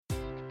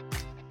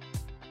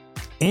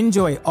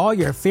Enjoy all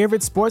your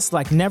favorite sports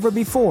like never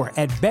before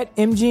at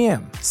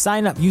BetMGM.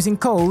 Sign up using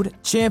code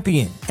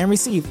CHAMPION and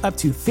receive up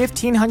to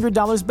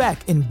 $1,500 back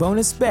in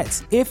bonus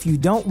bets if you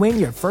don't win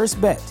your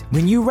first bet.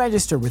 When you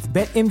register with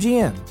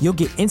BetMGM, you'll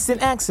get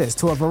instant access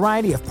to a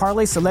variety of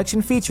parlay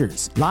selection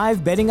features,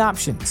 live betting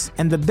options,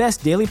 and the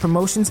best daily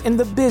promotions in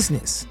the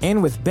business.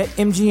 And with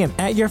BetMGM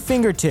at your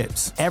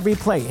fingertips, every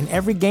play and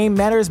every game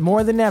matters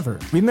more than ever.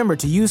 Remember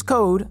to use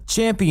code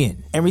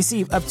CHAMPION and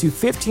receive up to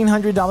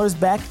 $1,500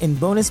 back in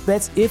bonus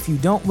bets if you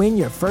don't win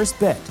your first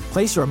bet.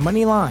 Place your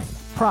money line,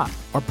 prop,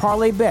 or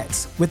parlay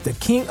bets with the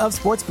king of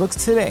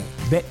sportsbooks today.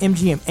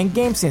 BetMGM and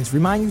GameSense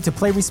remind you to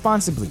play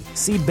responsibly.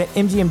 See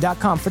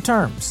BetMGM.com for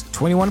terms.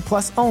 21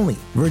 plus only.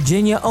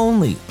 Virginia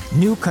only.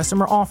 New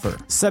customer offer.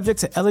 Subject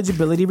to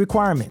eligibility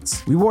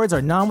requirements. Rewards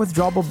are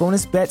non-withdrawable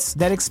bonus bets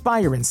that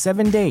expire in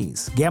 7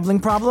 days. Gambling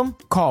problem?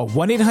 Call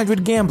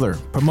 1-800-GAMBLER.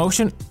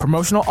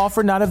 Promotional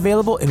offer not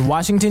available in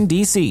Washington,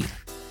 D.C.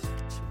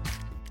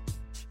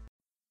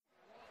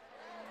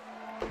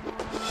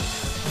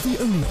 The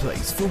only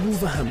place for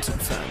Wolverhampton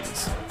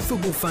fans.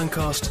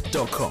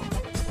 Footballfancast.com.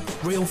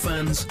 Real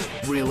fans,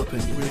 real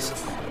opinions.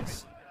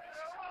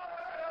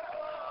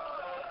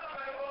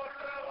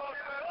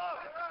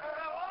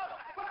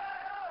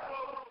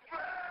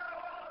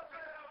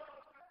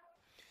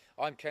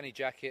 I'm Kenny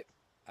Jackett,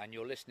 and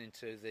you're listening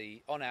to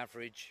the On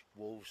Average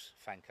Wolves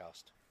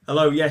Fancast.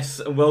 Hello, yes,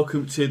 and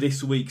welcome to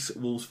this week's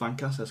Wolves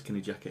Fancast, as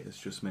Kenny Jackett has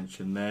just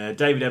mentioned there.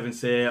 David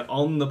Evans here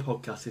on the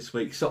podcast this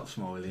week. Stop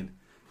smiling.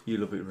 You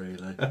love it,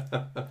 really.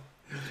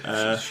 It's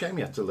a shame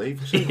you had to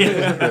leave.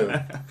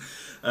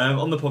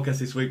 On the podcast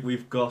this week,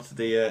 we've got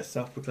the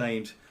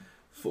self-proclaimed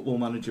football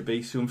manager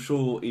beast, who I'm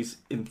sure is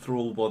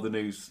enthralled by the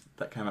news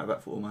that came out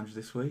about football managers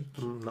this week.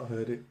 Not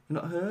heard it.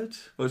 Not heard?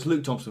 Well, it's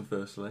Luke Thompson,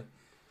 firstly.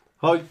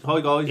 Hi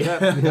guys.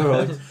 Yeah, you're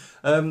right.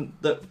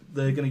 That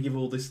they're going to give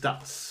all the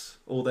stats,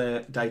 all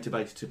their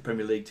database to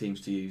Premier League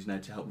teams to use now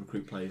to help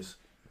recruit players.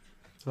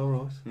 All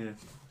right. Yeah,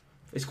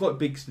 it's quite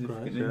big,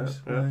 significant news.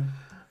 Yeah.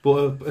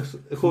 But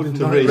according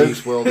to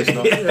Luke's world, it's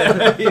not.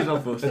 He's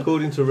not fussed.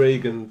 According to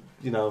Regan,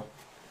 they've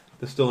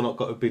still not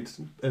got a big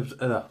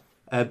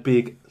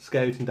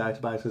scouting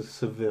database as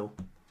Seville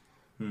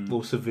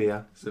or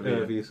Sevilla,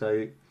 whatever you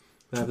say.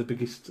 They have the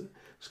biggest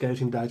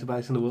scouting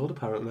database in the world,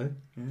 apparently.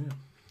 Yeah.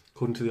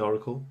 According to the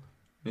Oracle.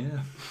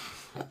 Yeah.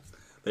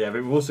 Yeah,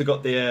 but we've also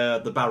got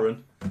the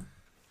Baron,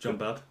 John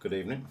Babb. Good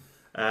evening.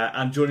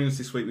 And joining us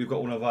this week, we've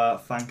got one of our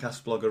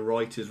Fancast blogger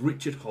writers,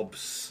 Richard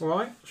Hobbs. All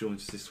right.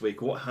 Joins us this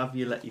week. What have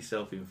you let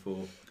yourself in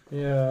for?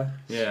 Yeah.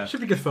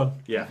 Should be good fun.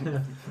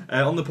 Yeah.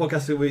 On the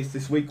podcast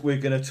this week, we're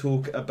going to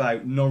talk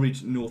about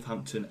Norwich,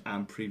 Northampton,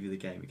 and preview the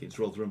game against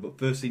Rotherham. But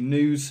firstly,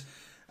 news,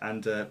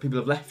 and people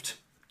have left.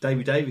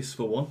 Davy Davis,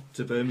 for one,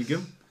 to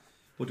Birmingham.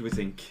 What do we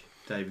think,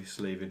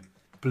 Davis leaving?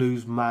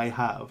 Blues may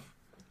have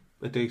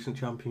a decent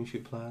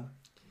Championship player.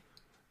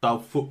 So,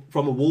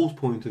 from a Wolves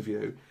point of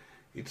view,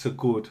 it's a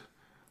good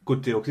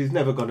deal, because he's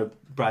never going to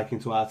break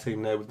into our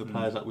team now with the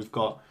players that we've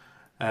got.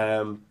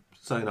 I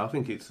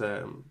think it's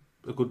a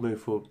good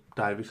move for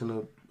Davis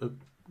and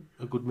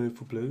a good move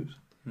for Blues.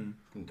 And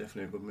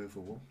definitely a good move for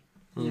Wolves.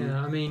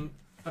 Yeah, I mean,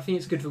 I think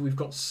it's good that we've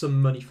got some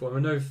money for him.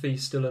 I know the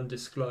fee's still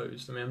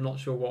undisclosed. I mean, I'm not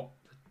sure what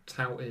the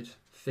touted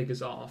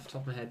figures are off the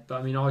top of my head, but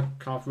I mean, I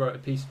kind of wrote a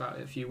piece about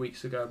it a few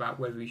weeks ago about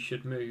whether he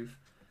should move.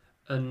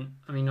 And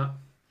I mean,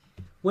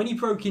 when he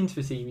broke into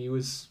the team, he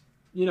was,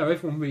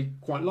 everyone really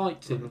quite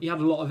liked him. He had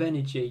a lot of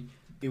energy.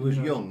 He was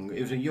young.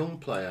 He was a young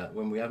player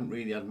when we haven't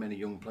really had many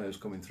young players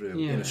coming through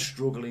in a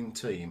struggling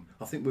team.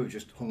 I think we were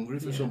just hungry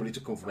for somebody to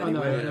come from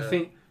anywhere. I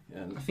know,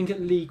 and I think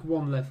at League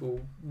One level,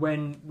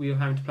 when we were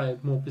having to play a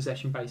more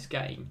possession-based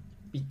game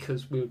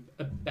because we were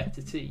a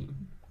better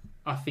team,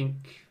 I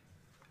think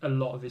a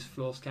lot of his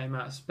flaws came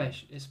out.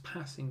 Especially his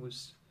passing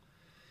was.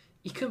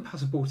 He couldn't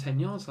pass a ball 10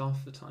 yards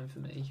half the time for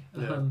me.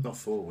 Not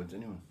forwards,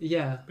 anyway.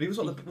 Yeah. But he was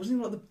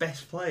wasn't he the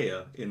best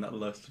player in that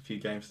last few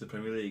games of the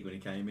Premier League when he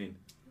came in?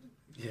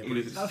 Yeah, but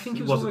I think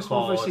it was almost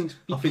one of those things.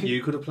 I think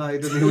you could have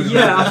played, and he was the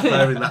Yeah, best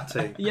player in that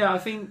team. Yeah, I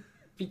think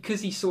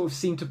because he sort of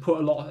seemed to put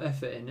a lot of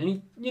effort in, and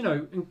he,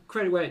 and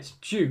credit where it's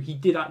due, he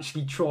did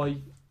actually try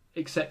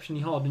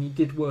exceptionally hard, and he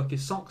did work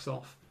his socks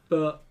off.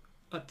 But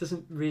that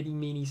doesn't really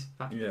mean he's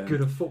that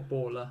good a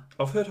footballer.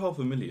 I've heard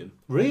 500,000.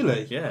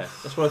 Really? Yeah,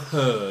 that's what I've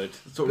heard.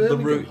 Sort of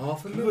the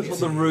half a million. That's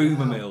what the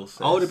rumour mill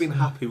says. I would have been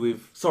happy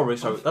with. Sorry.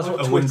 That's what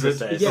 100. Twitter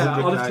says. Yeah,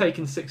 I'd have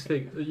taken 6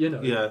 figures.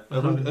 Yeah,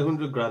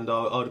 100 grand.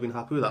 I would have been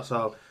happy with that.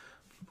 So,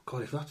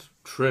 God, if that's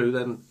true,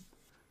 then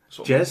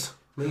Jez,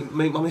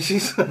 meet my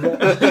missus.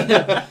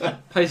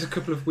 Pays a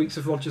couple of weeks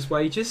of Roger's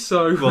wages.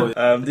 So the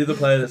other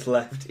player that's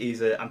left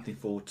is Anthony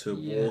Ford to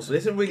Walsall. It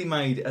isn't really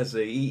made as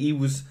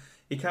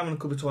he came on a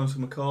couple of times for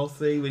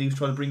McCarthy when he was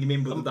trying to bring him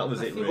in, but that was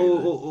it,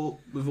 really.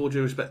 With all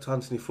due respect to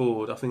Anthony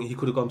Ford, I think he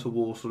could have gone to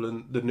Walsall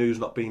and the news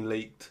not being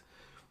leaked,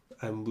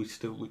 and we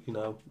still,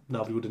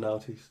 nobody would have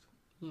noticed.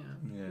 Yeah.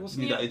 Was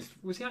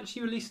he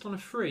actually released on a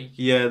free?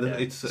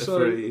 It's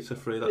a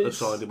free that they've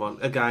signed him on.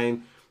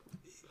 Again,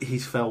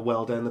 he's fell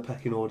well down the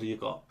pecking order. You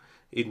got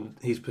in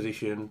his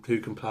position who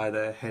can play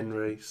there.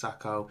 Henry,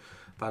 Sacco,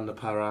 Van der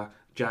Parra,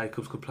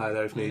 Jacobs could play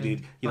there if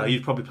needed. You know,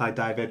 you'd probably play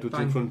Dave Edwards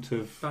in front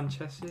of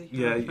Banchesi.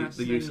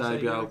 the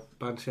Eusebio,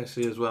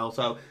 Banchesi as well.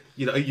 So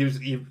you know,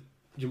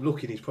 you're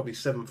looking. He's probably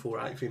 7th or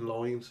 8th in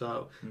line.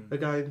 So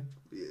again,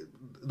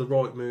 the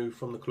right move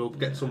from the club.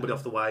 Get somebody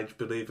off the wage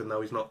bill, even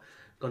though he's not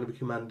going to be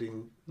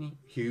commanding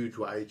huge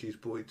wages,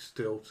 but it's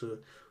still to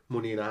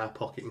money in our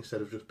pocket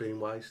instead of just being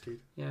wasted.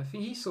 Yeah, I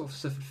think he sort of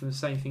suffered from the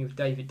same thing with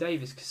David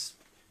Davis, because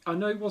I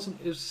know it was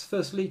his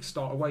first league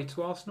start away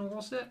to Arsenal,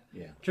 was it?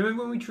 Yeah. Do you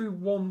remember when we drew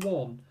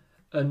 1-1?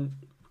 And,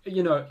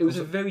 you know, it was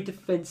a very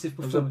defensive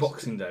performance. Was it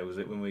Boxing Day, was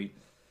it, when we...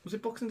 Was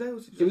it Boxing Day?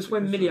 It was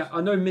when Milias...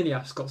 I know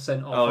Milias got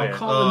sent off. Oh, I yeah.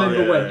 can't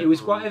remember when. It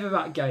was whatever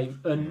that game.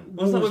 And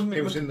Was that when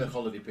It was in the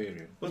holiday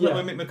period. Wasn't that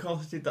when Mick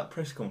McCarthy did that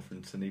press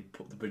conference and he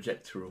put the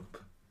projector up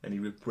and he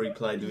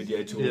replayed the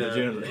video to all the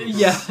journalists?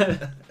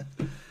 Yeah.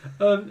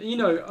 You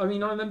know, I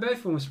mean, I remember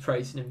everyone was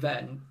praising him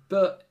then,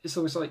 but it's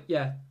always like,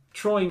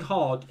 trying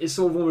hard is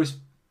sort of almost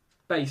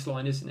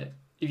baseline, isn't it?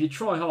 If you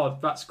try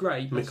hard, that's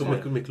great.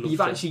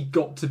 You've actually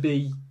got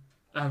to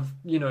have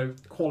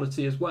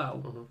quality as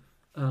well.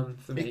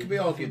 For me, it could be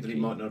argued that he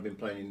might not have been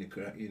playing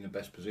in the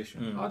best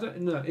position. I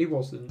don't know. He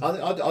wasn't.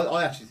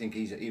 I actually think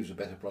he was a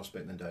better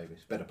prospect than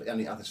Davis.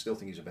 And I still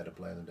think he's a better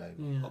player than Davis.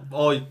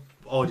 Yeah.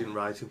 I didn't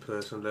rate him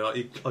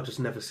personally. I just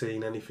never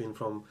seen anything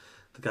from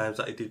the games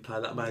that he did play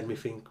that made me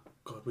think,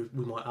 God, we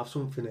might have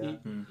something here.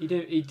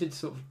 He did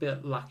sort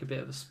of lack a bit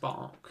of a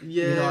spark.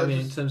 Yeah, you know what I mean,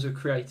 in terms of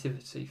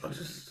creativity. I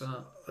just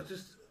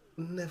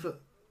never,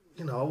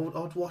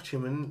 I'd watch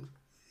him and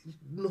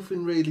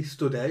nothing really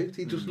stood out.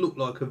 He just looked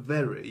like a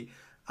very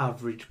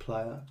average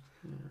player.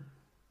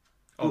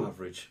 On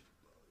average.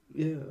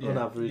 Yeah, on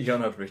average.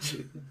 On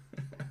average.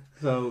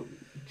 So,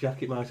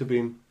 Jack, it might have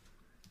been,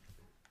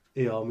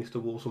 here,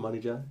 Mr. Walsall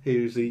manager.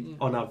 Here is the,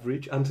 on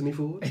average, Anthony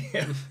Ford.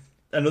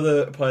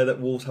 Another player that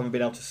Wolves haven't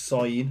been able to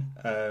sign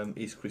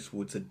is Chris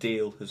Wood's. A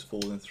deal has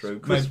fallen through.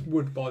 Chris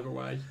Wood, by the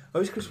way. Oh,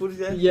 is Chris Wood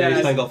there? Yeah,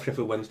 he's playing off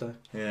Sheffield Wednesday.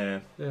 Yeah.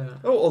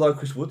 Oh, although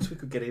Chris Woods, we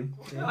could get him.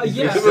 We could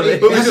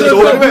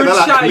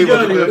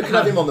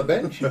have him on the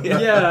bench.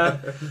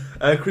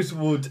 Chris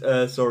Wood,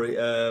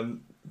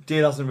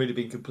 deal hasn't really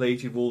been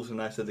completed. Wolves have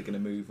now said they're going to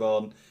move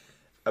on.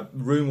 A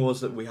rumour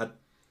was that we had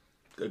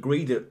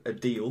agreed a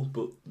deal,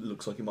 but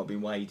looks like it might be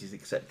wages,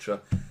 etc.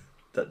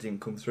 That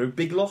didn't come through.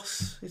 Big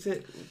loss, is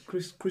it,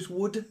 Chris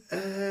Wood?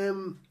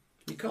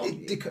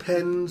 It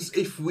depends.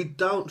 If we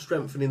don't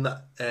strengthen in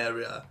that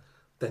area,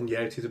 then yeah,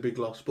 it is a big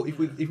loss. But if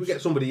we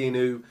get somebody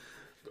in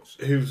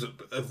who's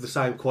of the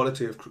same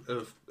quality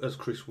as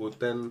Chris Wood,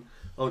 then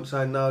I wouldn't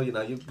say no. You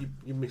know,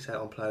 you miss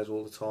out on players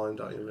all the time,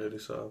 don't you? Really.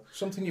 So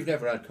something you've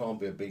never had can't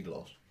be a big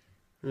loss.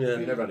 Yeah,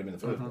 you never had him in the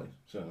first place,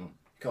 so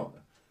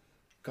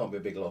can't be a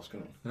big loss,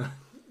 can it?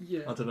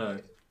 Yeah, I don't know.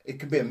 It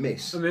could be a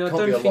miss. I mean, I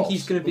don't think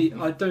he's going to be.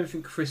 I don't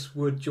think Chris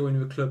Wood joining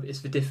the club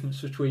is the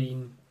difference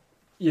between,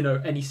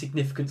 any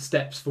significant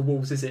steps for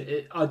Wolves, is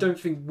it? I don't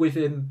think with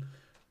him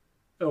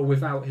or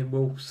without him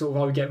we'll sort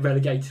of either get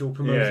relegated or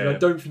promoted. I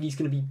don't think he's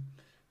going to be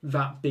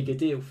that big a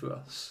deal for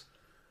us.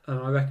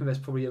 I reckon there's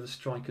probably other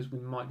strikers we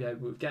might be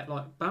able to get.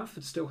 Like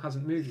Bamford still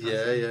hasn't moved.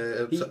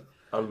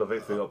 I love it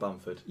if we got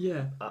Bamford.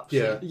 Yeah,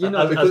 absolutely. Yeah,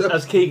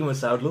 as Keegan would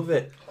say, I'd love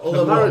it.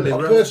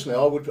 Although personally,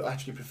 I would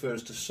actually prefer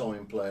us to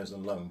sign players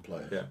than loan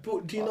players. Yeah.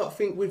 But do you not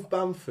think with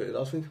Bamford? I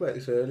was thinking about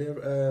this earlier.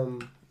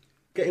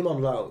 Get him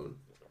on loan,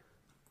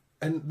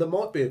 and there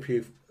might be a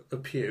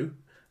view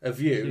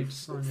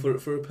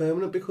for a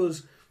permanent,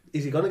 because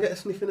is he going to get a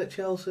sniff in at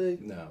Chelsea?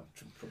 No.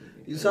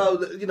 So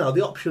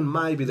the option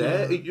may be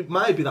there. It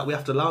may be that we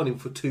have to loan him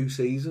for 2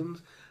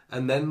 seasons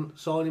and then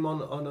sign him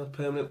on a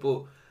permanent,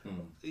 but.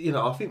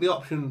 I think the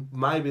option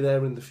may be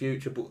there in the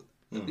future, but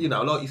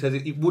like you said,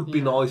 it would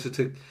be nicer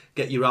to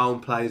get your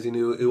own players in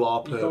who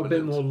are permanent. You've got a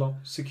bit more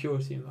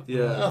security in that.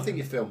 Yeah, I think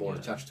you feel more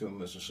attached to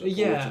them as a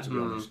supporter, to be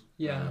honest.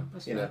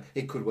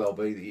 It could well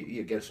be that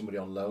you get somebody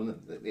on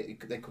loan, they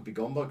could be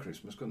gone by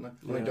Christmas, couldn't they?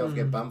 I mean, don't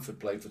forget Bamford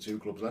played for 2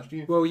 clubs last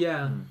year. Well,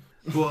 yeah.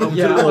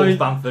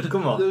 Bamford,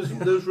 come on.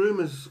 There's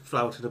rumours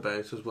floating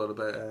about as well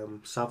about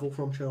Saville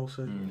from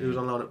Chelsea. He was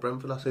on loan at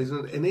Brentford last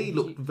season, and he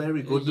looked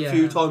very good. The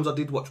few times I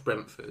did watch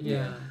Brentford,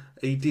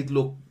 he did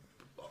look,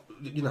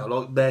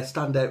 like their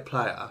standout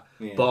player,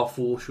 bar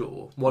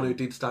Forshaw, one who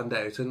did stand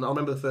out. And I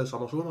remember the first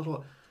time I saw him, I was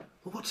like,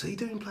 well, what's he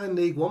doing playing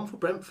League One for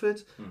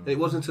Brentford? And it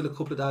wasn't until a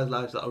couple of days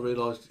later that I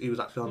realised he was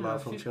actually on loan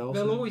from Chelsea.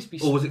 There'll always be,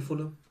 or was it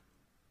Fulham?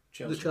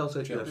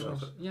 Chelsea.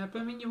 Yeah,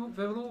 but I mean,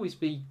 there will always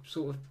be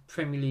sort of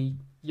Premier League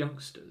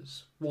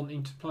youngsters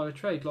wanting to play a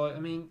trade. Like, I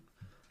mean,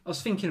 I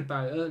was thinking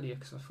about it earlier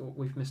because I thought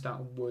we've missed out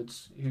on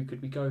Woods. Who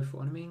could we go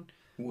for? And I mean,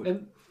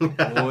 Wood. I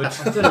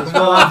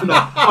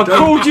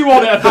called you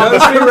on it.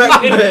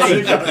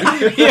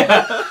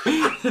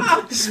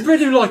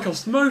 Spread him like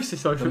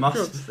osmosis.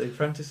 The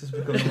apprentice has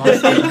become the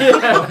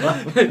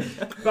master.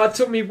 That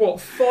took me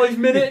 5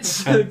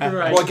 minutes. Great.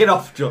 Well, get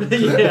off, John.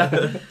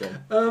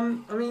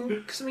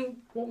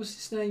 What was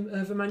his name?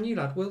 The Man U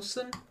lad,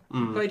 Wilson,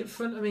 played up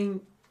front. I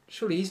mean,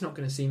 surely he's not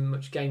going to see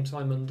much game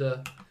time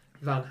under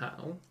Van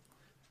Gaal.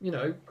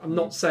 I'm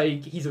not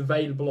saying he's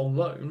available on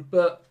loan,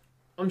 but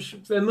I'm sure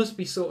there must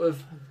be sort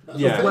of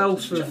a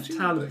wealth of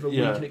talent that we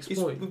can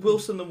exploit. Is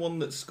Wilson the one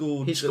that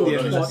scored? He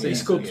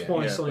scored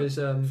twice on his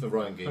for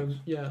Ryan Giggs.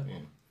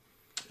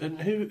 And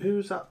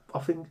who's that?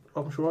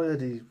 I'm sure I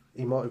heard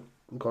he might have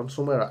gone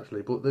somewhere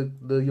actually. But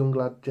the young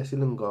lad Jesse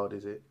Lingard,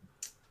 is it?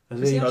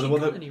 The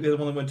one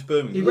that went to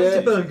Birmingham. He went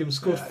to Birmingham,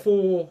 scored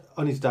 4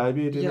 on his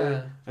debut,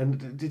 didn't he?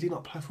 And did he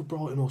not play for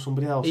Brighton or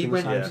somebody else in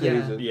the same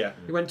season? Yeah,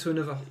 he went to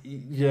another.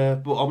 Yeah,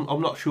 but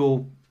I'm not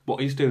sure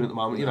what he's doing at the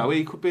moment.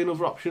 He could be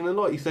another option. And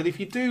like you said, if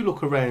you do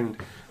look around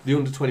the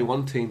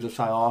under-21 teams of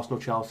say Arsenal,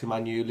 Chelsea,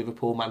 Man U,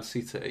 Liverpool, Man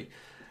City,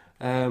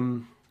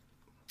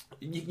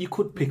 you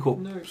could pick up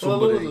somebody. Well, a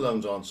lot of the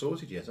loans aren't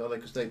sorted yet, are they?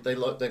 Because they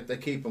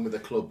keep them with the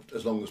club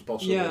as long as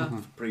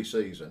possible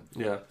pre-season.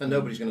 Yeah. And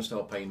nobody's going to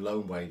start paying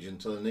loan wages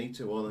until they need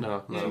to, are they?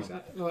 No. Yeah,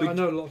 exactly. Well, I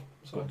know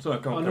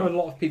a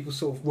lot of people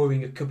sort of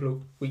worrying a couple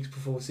of weeks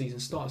before the season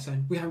started,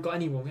 saying we haven't got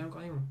anyone.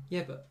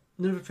 Yeah, but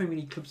none of the Premier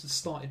League clubs have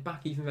started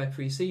back even their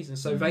pre-season,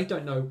 so they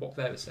don't know what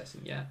they're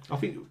assessing yet. I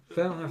think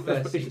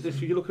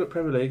if you're looking at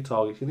Premier League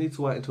targets, you need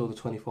to wait until the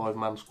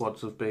 25-man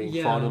squads have been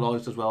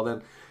finalised as well.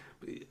 Then,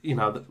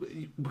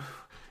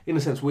 in a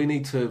sense, we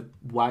need to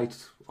wait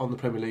on the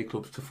Premier League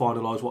clubs to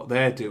finalise what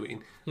they're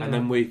doing, and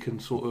then we can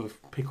sort of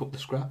pick up the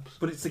scraps.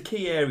 But it's the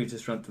key area to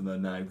strengthen though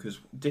now, because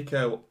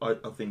Dicko, I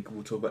think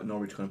we'll talk about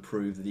Norwich kind of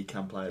prove that he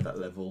can play at that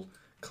level.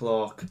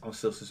 Clark, I'm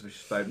still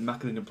suspicious about.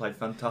 McAlindon played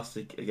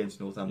fantastic against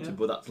Northampton,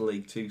 but that's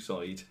League Two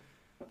side.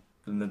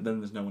 And then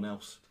there's no one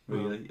else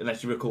really,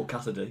 unless you recall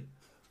Cassidy.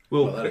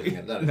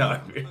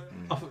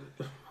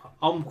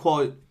 I'm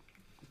quite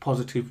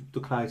positive the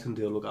Clayton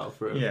deal will go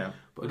through. Yeah.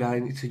 But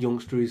again, it's a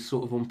youngster. He's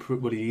sort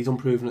of he's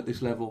unproven at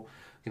this level.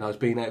 He's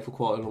been out for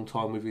quite a long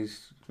time with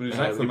his. He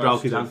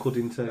broke his ankle,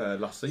 didn't he?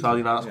 Last season.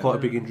 So that's quite a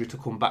big injury to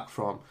come back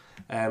from.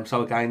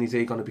 So again, is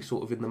he going to be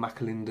sort of in the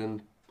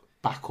McAlindon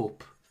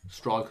backup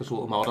striker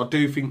sort of mode? I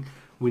do think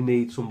we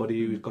need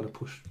somebody who's going to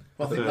push.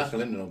 Well, I think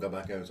McAlindon will go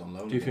back out on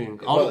loan. Do you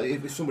think? Well,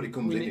 if somebody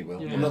comes in, he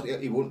will. Yeah.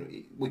 He wouldn't.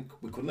 We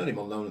couldn't let him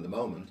on loan at the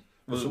moment.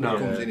 Somebody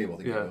comes in, he will.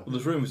 Well,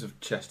 there's rumours of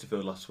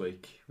Chesterfield last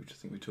week, which I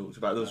think we talked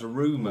about. There was a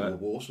rumour. I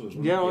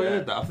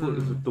heard that. I thought it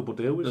was a double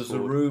deal. There was a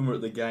rumour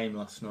at the game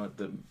last night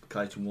that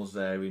Clayton was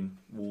there in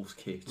Wolves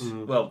kit.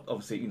 Well,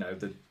 obviously,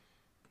 the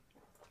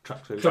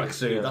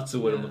tracksuit. That's the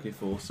word I'm looking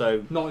for.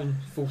 So not in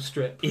full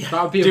strip. Yeah.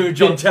 That would be a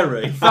John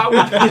Terry.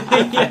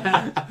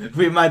 That would be.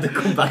 We made the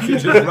comeback and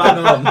just ran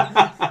on.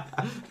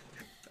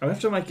 I have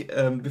to make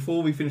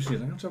before we finish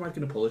this. I have to make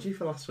an apology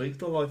for last week,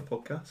 the live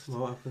podcast.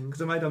 What happened?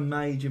 Because I made a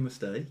major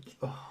mistake.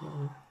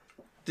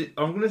 Did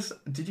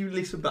you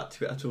listen back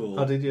to it at all?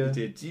 I did, yeah. You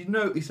did. Did you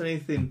notice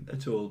anything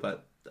at all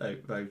about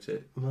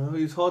it? No,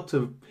 it's hard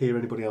to hear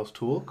anybody else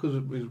talk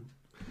because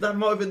that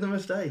might have been the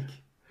mistake.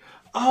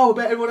 Oh,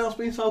 about everyone else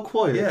being so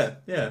quiet.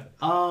 Yeah.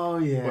 Oh,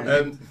 yeah.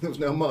 There was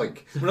no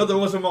mic. Well, there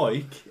was a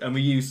mic, and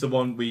we used the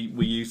one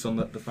we used on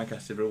the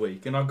Fancast every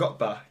week. And I got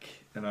back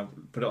and I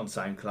put it on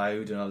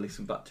SoundCloud and I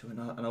listened back to it,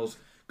 and I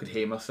could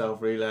hear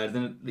myself really loud.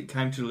 Then it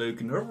came to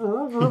Luke and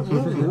what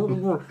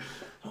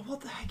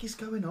the heck is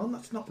going on?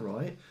 That's not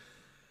right.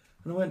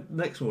 And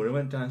next morning I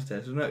went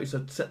downstairs and I noticed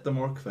I'd set the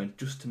microphone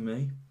just to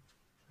me.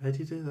 How do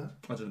you do that?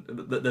 I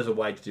don't. There's a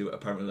way to do it,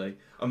 apparently.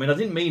 I mean, I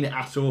didn't mean it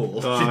at all.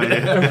 Oh,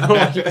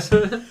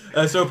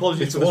 yeah. So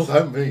apologies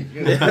for me.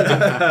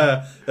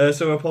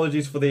 So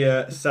apologies for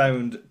the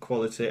sound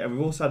quality, and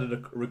we've also had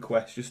a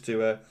request just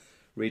to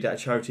read out a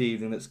charity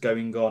evening that's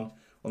going on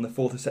the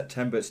 4th of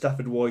September at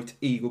Stafford White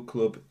Eagle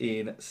Club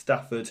in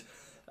Stafford.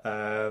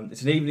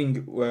 It's an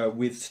evening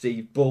with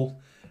Steve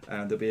Bull,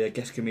 and there'll be a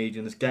guest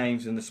comedian. There's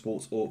games and the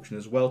sports auction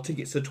as well.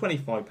 Tickets are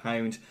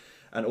 £25.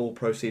 And all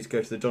proceeds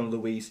go to the Donna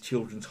Louise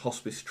Children's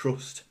Hospice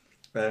Trust.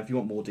 If you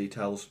want more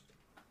details,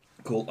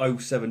 call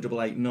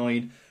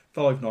 07889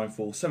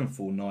 594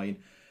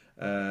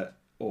 749,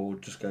 or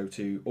just go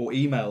to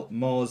email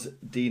Mars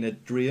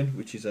Denadrian,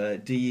 which is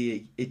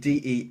DENAD,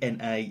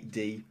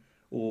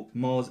 or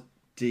Mars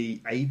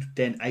D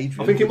Den Adrian.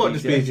 I think it might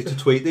just be easier to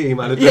tweet the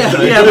email address.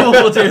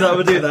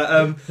 We'll do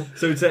that.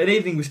 So it's an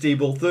evening with Steve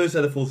Ball,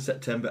 Thursday the 4th of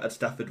September at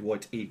Stafford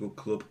White Eagle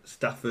Club,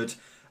 Stafford.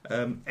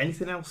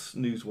 Anything else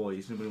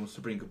news-wise anybody wants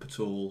to bring up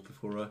at all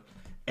before I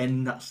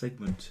end that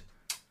segment?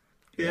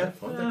 Yeah.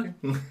 Fine, thank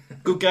you.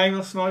 Good game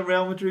last night,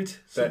 Real Madrid,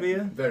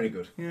 Sevilla. Very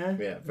good. Yeah,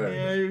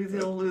 very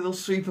good. Little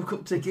Super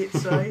Cup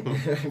tickets, eh?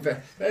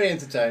 Very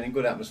entertaining,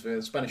 good atmosphere.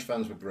 The Spanish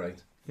fans were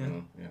great. Yeah,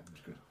 it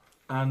was good.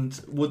 And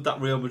would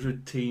that Real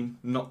Madrid team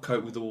not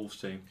cope with the Wolves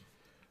team?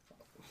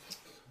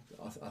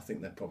 I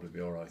think they'd probably be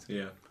all right.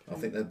 Yeah, I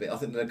think they'd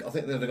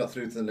have got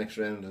through to the next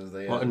round of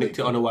the. Nicked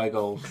it on away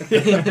goals.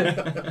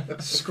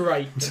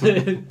 Scraped.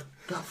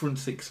 That front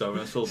six though,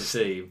 when I saw the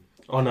team.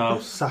 Oh no,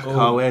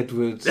 Sacco,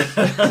 Edwards. It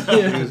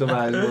was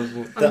amazing,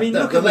 wasn't it? I mean,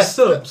 look at the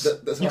subs.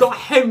 You got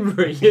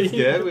Henry.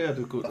 Yeah, we had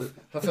a good.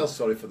 I felt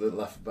sorry for the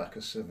left back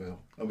of Seville.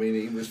 I mean,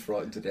 he was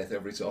frightened to death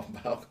every time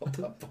Bale got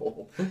that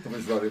ball and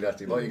was running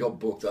at him. He got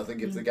booked. I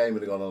think if the game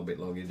had gone on a bit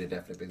longer, he'd have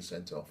definitely been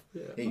sent off.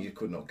 Yeah. He just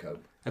could not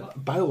cope.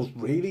 Bale's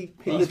really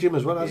hit the gym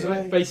as well,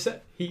 hasn't he?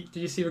 But did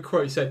you see the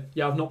quote? He said,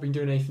 "Yeah, I've not been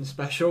doing anything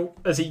special,"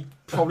 as he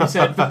probably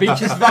said, "The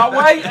beach is that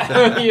way."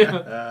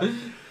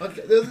 The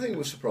other thing that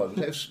was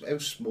surprising was how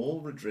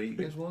small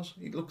Rodriguez was.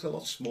 He looked a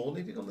lot smaller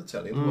than he did on the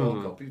telly in the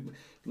World Cup.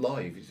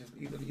 Live.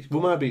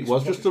 Well, maybe it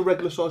was just the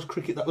regular sized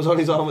cricket that was on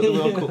his arm at the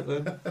World Cup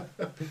then.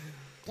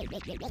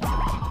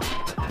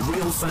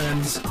 Real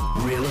fans,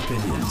 real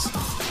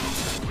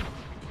opinions.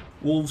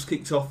 Wolves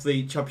kicked off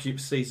the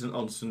Championship season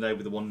on Sunday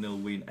with a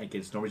 1-0 win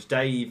against Norwich.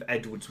 Dave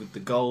Edwards with the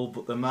goal,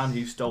 but the man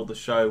who stole the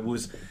show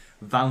was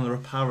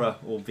Vanla Parra,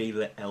 or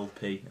Vila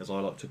LP, as I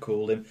like to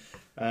call him.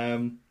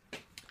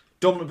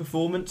 Dominant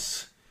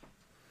performance.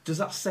 Does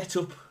that set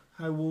up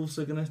how Wolves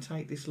are going to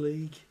take this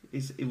league?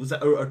 Was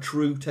that a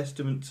true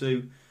testament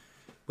to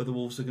whether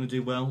Wolves are going to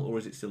do well, or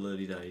is it still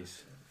early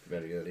days?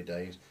 Very early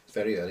days. It's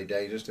very early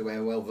days as to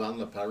how well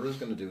Vanla Parra is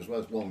going to do as well.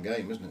 It's one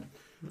game, isn't it?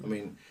 I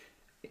mean,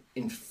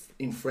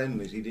 in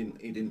friendlies, he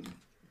didn't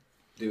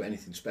do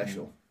anything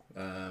special.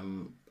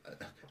 And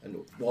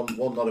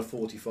one lot of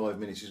 45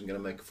 minutes isn't going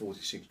to make a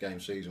 46-game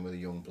season with a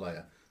young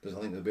player. I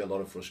think there'll be a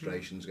lot of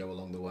frustrations go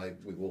along the way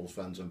with Wolves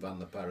fans and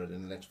Vanla Parra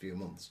in the next few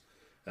months.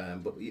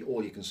 But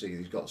all you can see is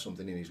he's got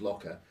something in his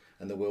locker,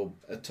 and there will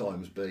at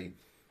times be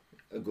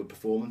a good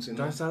performance in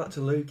that. Don't say that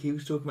to Luke. He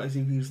was talking about as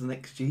if he was the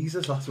next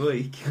Jesus last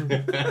week.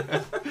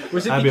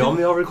 I'd be on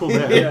the oracle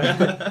there.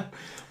 Yeah.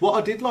 What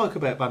I did like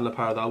about Vanla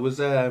Parra though was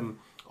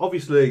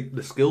obviously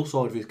the skill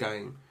side of his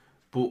game,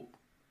 but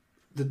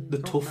the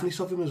toughness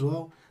of him as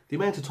well. The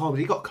amount of times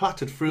he got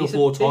clattered 3 or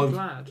 4 times,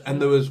 lad,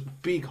 and there was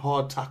big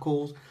hard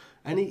tackles.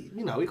 And he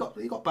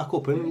got back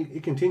up and he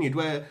continued.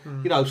 Where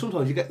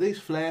sometimes you get these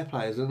flair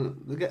players and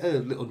they get a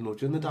little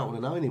nudge and they don't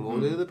want to know anymore.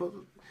 But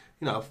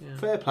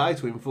fair play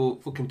to him for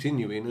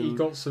continuing. And he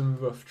got some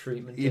rough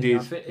treatment. He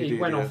did. He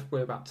went off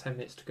with about 10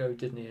 minutes to go,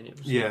 didn't he? And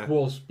it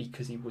was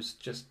because he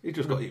just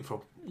got hit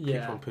from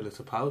pillar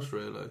to post.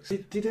 Really.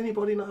 Did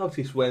anybody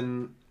notice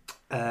when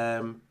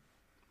Vanla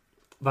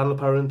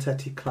Parra and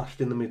Teti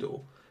clashed in the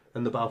middle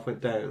and the both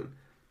went down,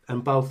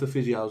 and both the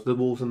physios, the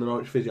Wolves and the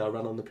Norwich physio,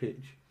 ran on the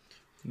pitch?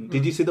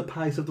 Did you see the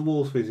pace of the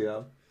Wolves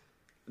physio?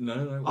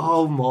 No.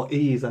 Oh my,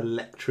 he is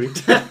electric.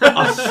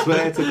 I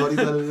swear to God, he's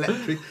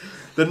electric.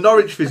 The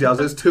Norwich physios,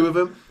 there's 2 of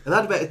them, and they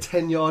had about a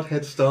 10-yard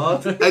head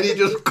start, and he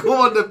just come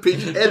on the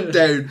pitch, head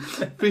down,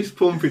 fist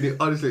pumping it.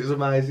 Honestly, it was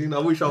amazing. I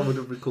wish I would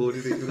have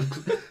recorded it. It was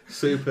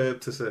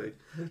superb to see.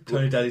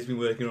 Tony Daddy's been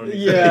working on it.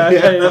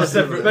 Yeah,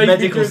 separate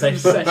medical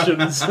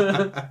sessions.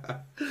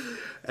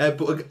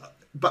 But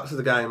back to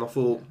the game, I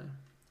thought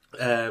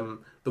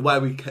the way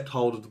we kept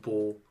hold of the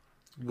ball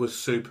was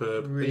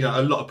superb. Really?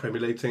 A lot of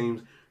Premier League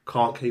teams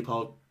can't keep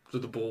hold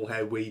of the ball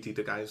how we did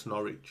against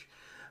Norwich.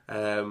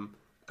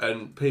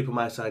 And people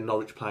may say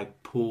Norwich played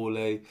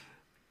poorly,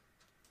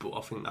 but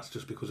I think that's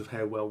just because of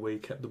how well we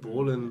kept the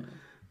ball. And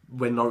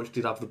when Norwich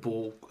did have the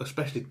ball,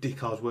 especially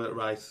Dicko's work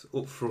rate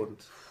up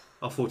front,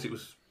 I thought it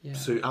was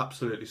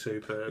absolutely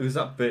superb. It was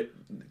that bit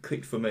that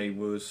clicked for me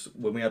was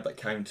when we had that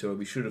counter.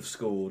 We should have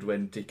scored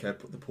when Dicko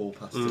put the ball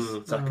past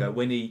Saka.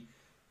 When he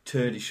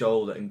turned his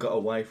shoulder and got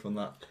away from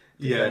that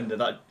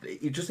defender,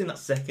 just in that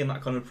second,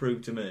 that kind of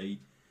proved to me.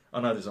 I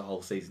know there's a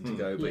whole season to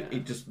go, but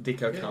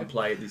Dicko can't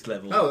play at this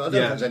level. Oh, I don't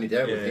think there's any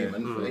doubt with him,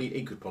 and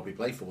he could probably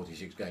play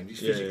 46 games. He's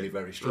physically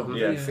very strong,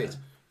 very fit.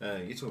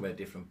 You're talking about a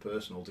different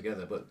person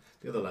altogether, but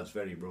the other lad's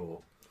very raw.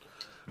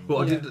 But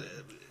I did,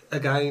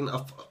 again,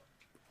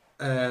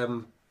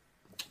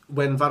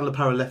 when Vanla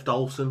Parra left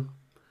Olsen,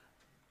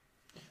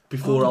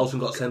 before Olsen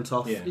got sent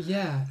off.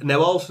 Yeah. Now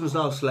Olsen's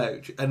no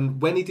slouch,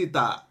 and when he did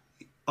that,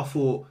 I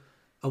thought,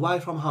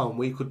 away from home,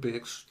 we could be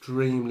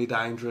extremely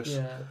dangerous.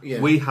 Yeah.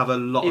 We have a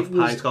lot of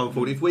pace going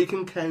forward. If we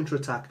can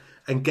counter-attack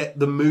and get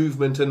the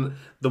movement and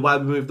the way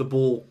we move the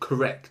ball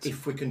correct.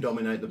 If we can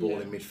dominate the ball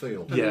in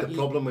midfield. The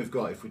problem we've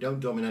got, if we don't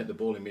dominate the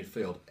ball in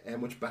midfield, how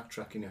much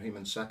backtracking are him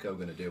and Sacco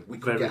going to do? We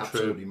could get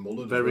absolutely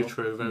mullered. Very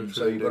true.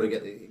 So you've got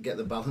to get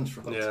the balance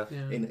right.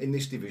 Yeah. In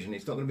this division,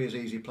 it's not going to be as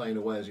easy playing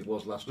away as it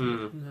was last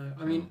year. No,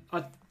 I mean,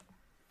 I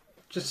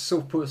just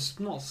sort of put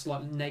not a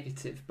slight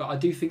negative, but I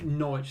do think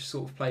Norwich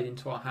sort of played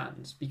into our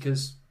hands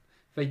because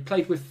they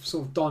played with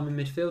sort of diamond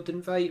midfield,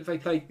 didn't they? They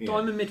played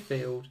diamond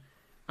midfield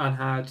and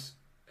had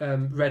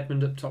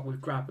Redmond up top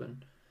with Graben,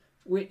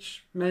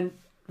 which meant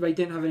they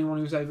didn't have anyone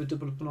who was able to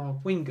double up on our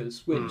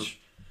wingers, which,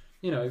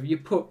 you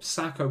put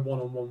Sacco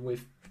one-on-one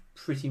with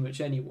pretty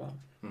much anyone,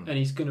 and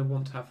he's going to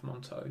want to have him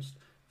on toast.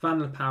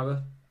 Vanla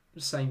Parra,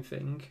 same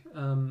thing.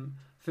 I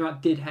think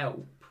that did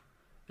help.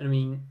 And I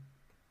mean,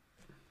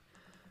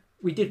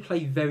 we did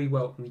play very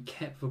well and we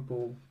kept the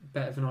ball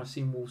better than I've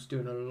seen Wolves do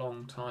in a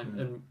long time.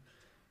 And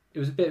it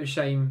was a bit of a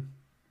shame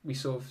we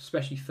sort of,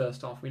 especially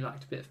first half, we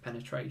lacked a bit of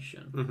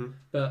penetration.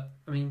 But,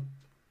 I mean,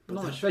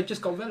 Norwich, they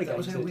just got relegated. That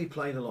was how we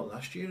played a lot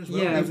last year as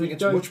well. Yeah, even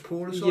against much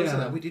poorer sides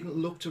than that. We didn't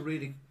look to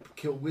really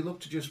kill. We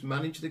looked to just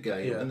manage the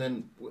game. And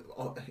then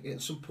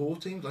some poor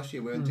teams last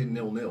year we went in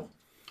 0-0.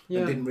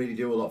 and didn't really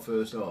do a lot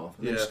first half,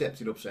 and then Yeah.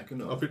 stepped it up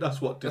second half. I think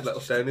that's what did let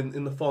us down.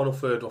 In the final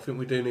third, I think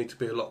we do need to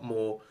be a lot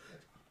more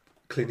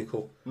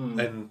clinical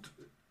and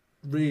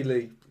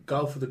really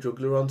go for the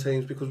jugular on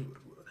teams, because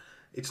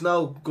it's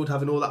no good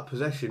having all that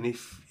possession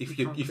if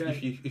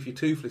you're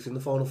toothless in the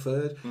final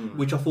third,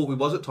 which I thought we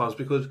was at times,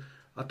 because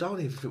I don't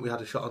even think we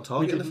had a shot on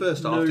target in the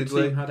first half, did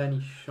we? No team had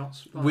any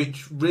shots.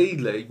 Which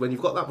really, when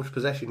you've got that much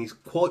possession, is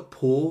quite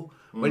poor.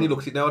 When you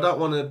look at it now, I don't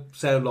want to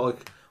sound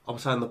like I'm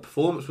saying the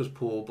performance was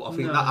poor, but I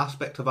think that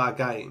aspect of our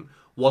game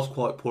was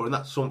quite poor, and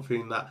that's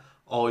something that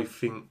I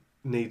think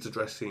needs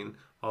addressing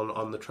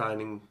on the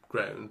training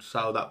ground,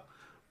 so that,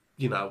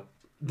 you know,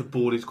 the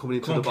ball is coming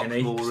into the box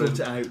more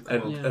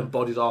and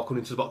bodies are coming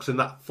into the box, and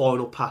that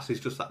final pass is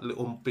just that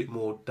little bit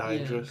more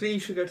dangerous. So you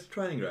should go to the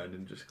training ground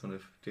and just kind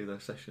of do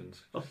those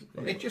sessions.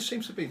 It just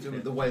seems to be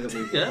the way that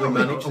we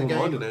manage the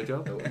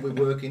game. We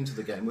work into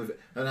the game,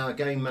 and our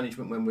game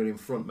management when we're in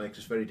front makes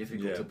us very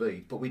difficult to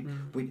beat. But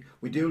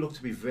we do look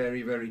to be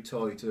very, very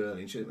tight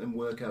early and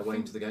work our way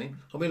into the game.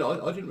 I mean,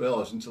 I didn't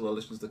realise until I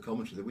listened to the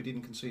commentary that we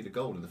didn't concede a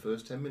goal in the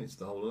first 10 minutes of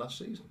the whole of last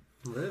season.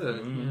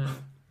 Really? Yeah.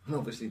 And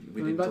obviously,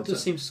 that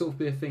does seem to sort of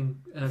be a thing,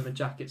 a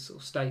Jacket's sort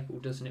of staple,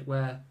 doesn't it?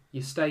 Where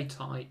you stay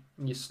tight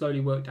and you slowly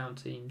work down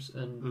teams,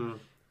 and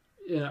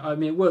you know, I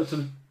mean, it worked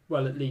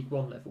well at League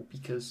One level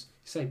because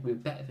say we were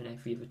better than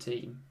every other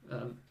team.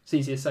 It's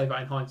easier to say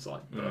that in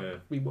hindsight,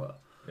 but we were.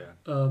 Yeah.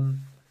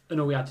 And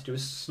all we had to do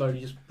was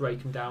slowly just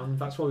break them down.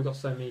 That's why we got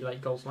so many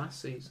late goals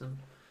last season.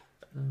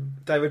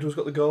 David Edwards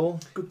got the goal.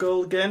 Good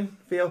goal again.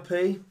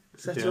 VLP.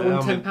 I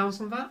won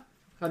 £10 on that.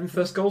 Had my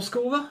first goal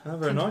scorer. Oh,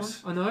 very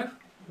nice. I know.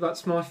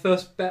 That's my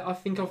first bet I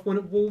think I've won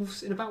at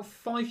Wolves in about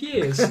 5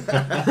 years.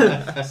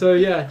 So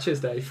yeah, cheers,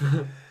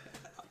 Dave.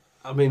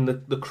 I mean,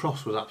 the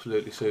cross was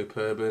absolutely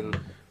superb, and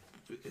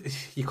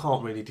you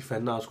can't really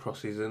defend those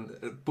crosses.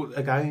 But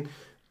again,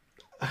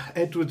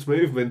 Edwards'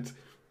 movement.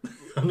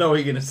 I know what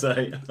you're going to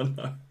say. I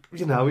know.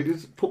 You know, it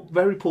was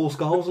very Paul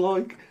Scholes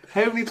like.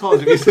 How many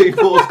times have you seen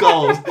Paul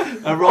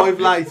Scholes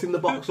arrive late in the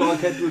box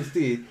like Edwards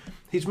did?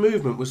 His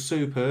movement was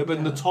superb,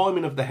 and the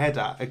timing of the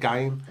header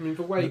again. I mean,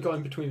 the way he got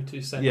in between the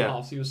two centre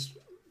halves, he was,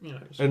 you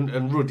know.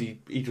 And Ruddy,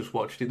 he just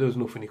watched it. There was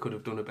nothing he could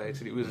have done about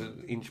it. It was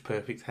an inch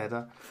perfect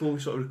header. Before we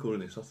started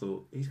recording this, I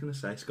thought he's going to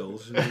say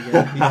Scholes.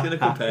 He's going to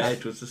compare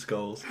Edwards to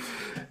Scholes.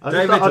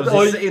 David Edwards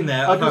is sitting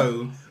there at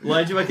home.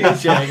 Why do you make it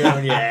a chair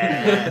going?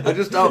 Yeah. I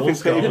just don't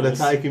think people are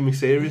taking me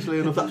seriously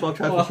enough. That's why I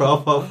tried to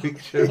profile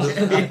pictures.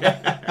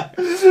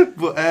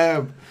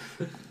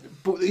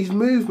 But his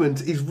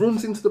movement, his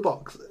runs into the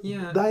box,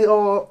 they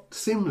are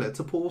similar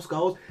to Paul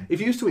Scholes. If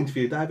you used to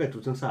interview Dave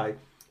Edwards and say,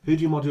 who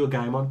do you model your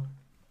game on?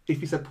 If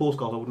he said Paul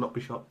Scholes, I would not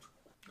be shocked.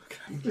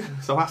 Okay.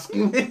 So ask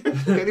him. Get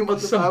him on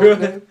the phone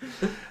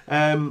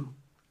now.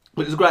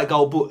 But it was a great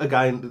goal, but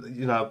again,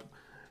 you know,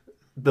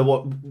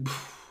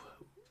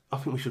 I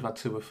think we should have had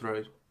 2 or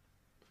 3.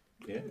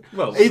 Yeah.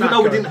 Well, even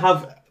though we didn't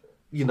have,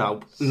 you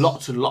know,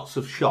 lots and lots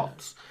of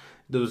shots,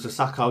 there was a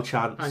Sacco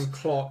chance. And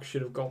Clark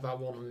should have got that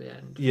one at the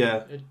end.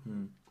 Yeah.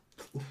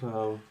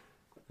 Oh,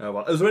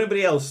 well. Was there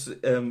anybody else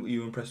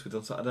you were impressed with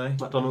on Saturday?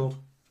 McDonald.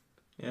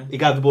 Yeah. He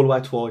gave the ball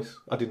away twice.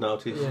 I did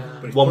notice. Yeah.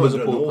 But one was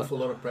an a awful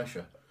lot of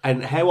pressure.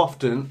 And how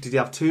often did he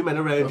have 2 men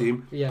around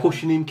him,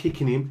 pushing him,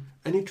 kicking him,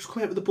 and he'd just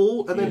come out with the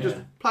ball and then just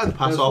play the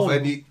pass off?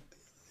 And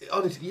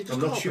honestly, you just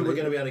I'm not sure we're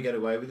going to be able to get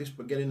away with this,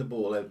 but getting the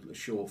ball out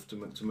short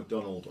to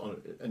McDonald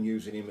and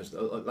using him as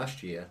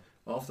last year.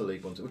 After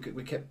League One,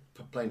 we kept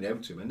playing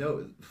out to him. I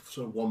know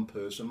sort of one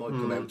person might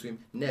come out to him.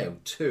 Now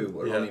 2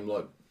 are on him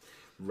like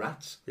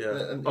rats.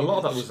 Yeah. And a lot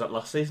of that was that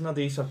last season.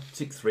 They used to have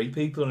 3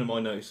 people on him, I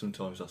noticed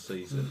sometimes last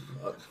season.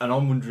 And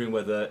I'm wondering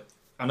whether,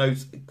 I know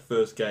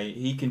first game,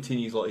 he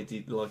continues like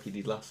he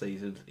did last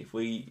season. If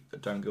we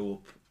don't go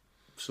up,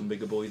 some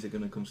bigger boys are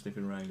going to come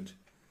sniffing around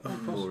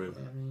for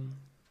him.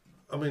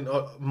 I mean,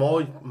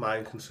 my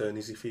main concern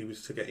is if he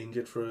was to get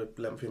injured for a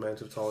lengthy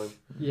amount of time,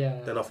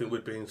 then I think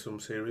we'd be in some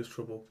serious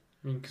trouble.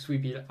 I mean, because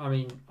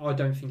I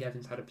don't think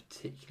Evans had a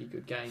particularly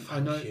good game.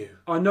 Thank you.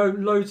 I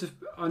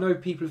know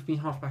people have been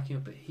half backing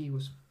up, but he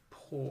was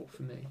poor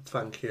for me.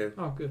 Thank you.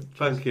 Oh, good.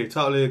 Thank you.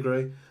 Totally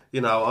agree.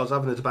 You know, I was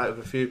having a debate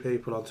with a few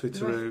people on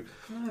Twitter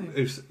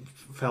who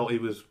felt he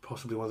was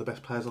possibly one of the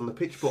best players on the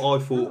pitch, but I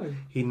thought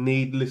he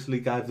needlessly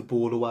gave the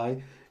ball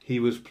away. He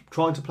was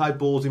trying to play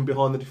balls in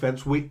behind the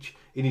defence, which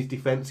in his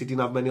defence he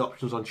didn't have many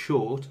options on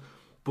short,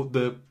 but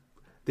the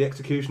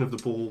execution of the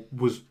ball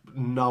was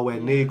nowhere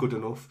near good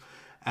enough.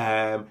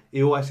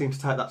 He always seemed to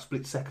take that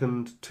split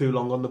second too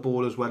long on the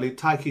ball as well. He'd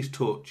take his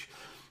touch,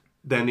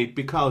 then he'd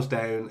be closed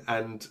down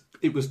and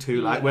it was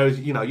too late. Whereas,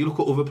 you know, you look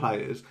at other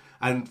players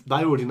and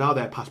they already know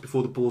their pass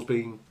before the ball's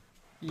being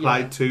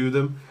played to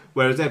them.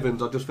 Whereas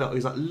Evans, I just felt he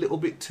was a little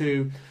bit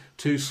too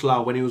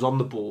slow when he was on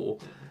the ball.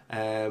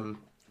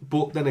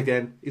 But then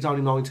again, he's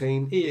only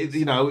 19.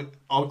 You know,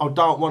 I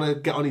don't want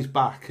to get on his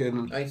back.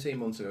 And 18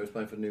 months ago, he was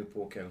playing for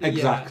Newport County.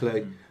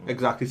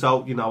 Exactly.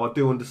 So, you know, I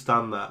do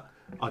understand that.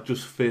 I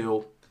just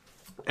feel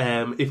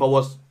if I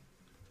was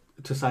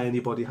to say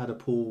anybody had a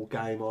poor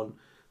game on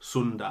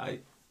Sunday,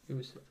 Who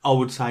was I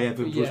would say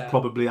Evans was Yeah.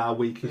 probably our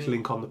weakest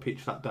link on the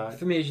pitch that day.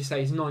 For me, as you say,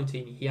 he's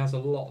 19. He has a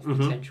lot of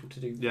potential to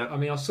do. Yeah. I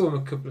mean, I saw him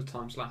a couple of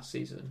times last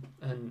season,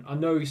 and I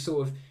know he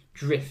sort of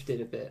drifted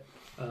a bit.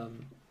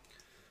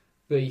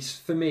 But he's,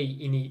 for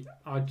me,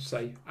 I'd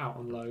say out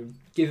on loan.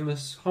 Give him a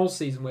whole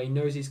season where he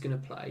knows he's going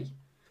to play.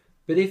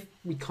 But if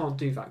we can't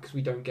do that because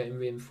we don't get him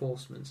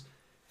reinforcements,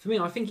 for me,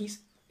 I think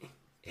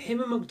him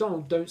and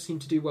McDonald don't seem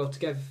to do well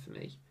together. For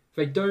me,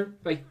 I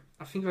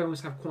think they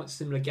almost have quite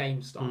similar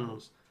game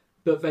styles,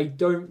 but they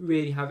don't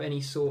really have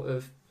any sort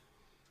of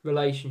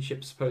relationship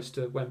as opposed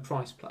to when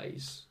Price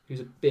plays, who's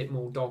a bit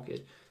more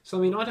dogged. So,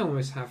 I mean, I'd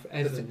almost have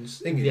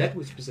Evans in the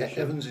Edwards position.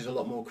 Evans is a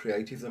lot more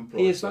creative than Price.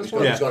 He is, that's he's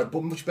why- got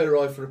a much better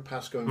eye for a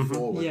pass going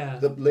forward. Yeah.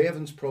 The Lee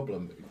Evans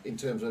problem, in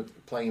terms of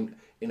playing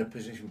in a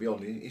position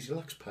beyond, is he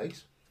lacks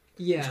pace.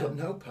 Yeah. He's got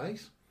no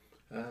pace.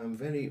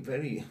 Very,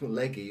 very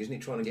leggy, isn't he?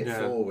 Trying to get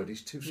forward,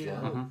 he's too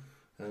slow.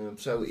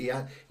 So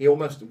he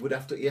almost would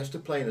have to. He has to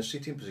play in a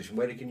sitting position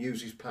where he can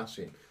use his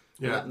passing.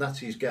 Yeah. And that's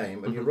his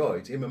game. And you're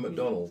right. Him and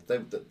McDonald,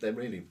 they're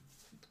really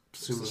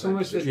Similar It's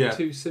almost position.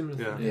 too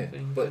similar. Yeah. For me, I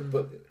think.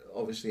 But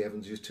obviously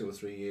Evans is 2 or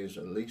 3 years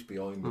at least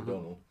behind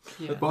McDonald.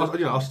 Yeah. But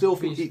I still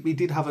think he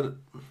did have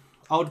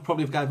I would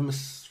probably have gave him a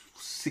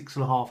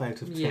 6.5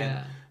 out of 10.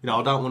 Yeah.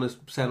 I don't want to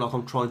sound like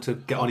I'm trying to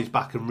get on his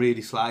back and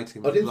really slate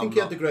him. I didn't think he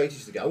had not. the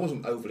greatest of the game. I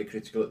wasn't overly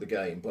critical at the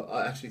game, but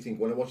I actually think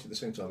when I watched it at the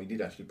same time, he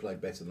did actually play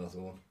better than I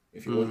thought.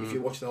 If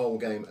you watch the whole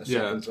game a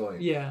second time,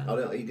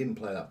 he didn't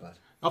play that bad.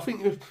 I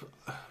think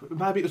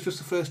maybe it was just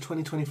the first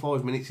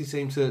 20-25 minutes he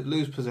seemed to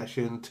lose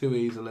possession too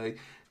easily,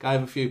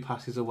 gave a few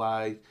passes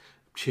away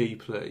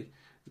cheaply,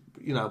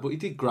 but he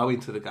did grow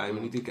into the game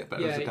and he did get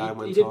better as the game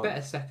went on. He did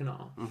better second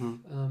half,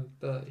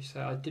 but you say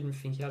I didn't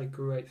think he had a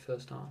great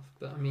first half.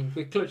 But I mean,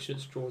 we clutched at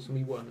straws and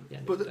we won at the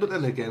end. But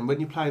then again, when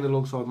you're playing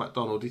alongside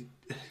McDonald,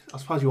 I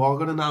suppose you are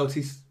going to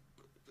notice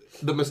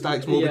the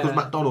mistakes more because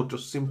McDonald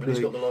just simply he's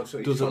got the likes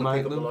of, doesn't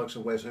make them. the likes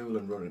of Wes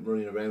Hoolan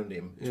running around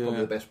him. He's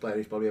probably the best player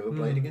he's probably ever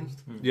played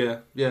against. Yeah.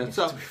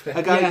 So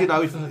again, if, I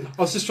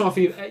was just trying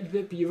to think.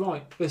 But you're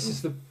right. This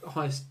is the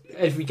highest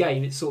every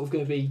game. It's sort of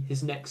going to be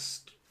his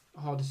next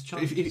hardest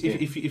challenge.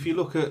 if you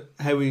look at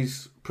how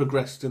he's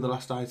progressed in the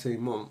last 18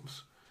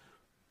 months,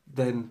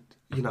 then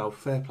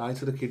fair play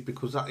to the kid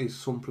because that is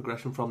some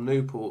progression from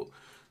Newport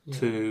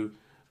to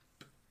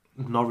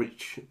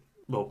Norwich.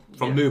 Well,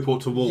 from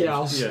Newport to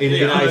Wolves in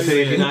 18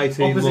 months.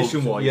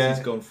 Opposition-wise,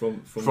 he's gone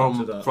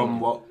from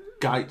what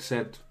Gate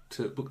said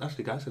to... But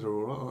actually, Gate said are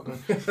all right,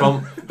 aren't they?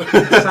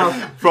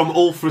 From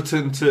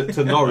Alfreton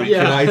to Norwich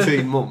in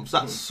 18 months.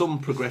 That's some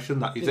progression,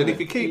 that is. And if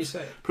he keeps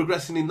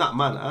progressing in that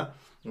manner,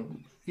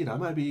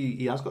 maybe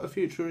he has got a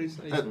future,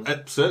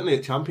 certainly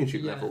at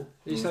Championship level.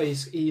 You say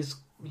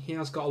he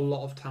has got a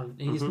lot of talent.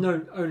 He's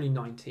only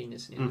 19,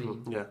 isn't he? I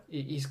mean,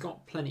 he's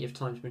got plenty of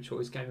time to mature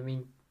his game. I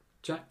mean,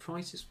 Jack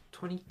Price is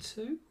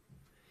 22.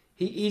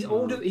 He's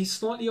older. He's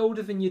slightly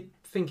older than you'd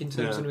think in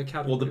terms of an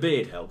academy. Well, the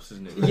beard helps,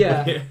 doesn't it?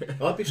 Yeah.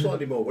 I'd be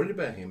slightly more worried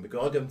about him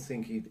because I don't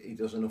think he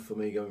does enough for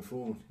me going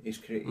forward. His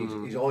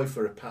eye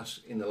for a pass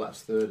in the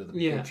last third of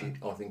the pitch,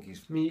 I think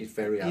he's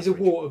very average. He's a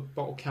water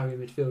bottle carrier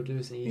midfielder,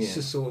 isn't he? He's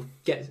just sort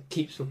of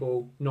keeps the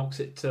ball, knocks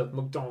it to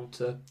McDonald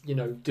to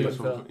do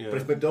something. But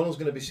if McDonald's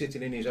going to be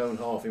sitting in his own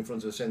half in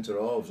front of the centre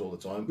halves all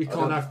the time, we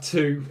can't have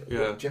two.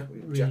 Yeah.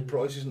 Jack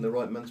Price isn't the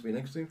right man to be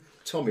next to him.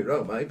 Tommy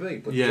Rowe maybe,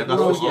 but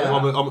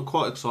I'm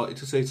quite excited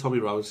to see Tommy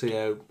Rowe and see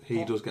how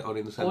he does get on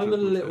in the centre. I'm a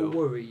little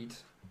worried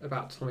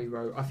about Tommy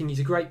Rowe. I think he's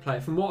a great player.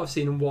 From what I've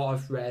seen and what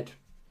I've read,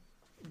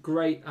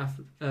 great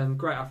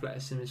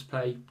athleticism in his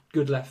play,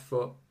 good left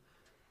foot.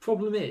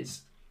 Problem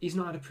is, he's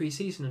not had a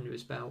pre-season under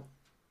his belt.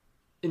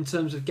 In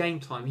terms of game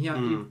time,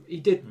 he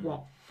did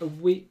a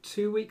week,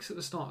 2 weeks at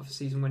the start of the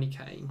season when he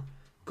came,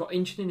 got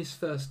injured in his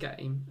first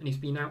game, and he's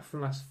been out for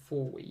the last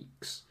 4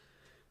 weeks.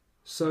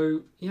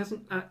 So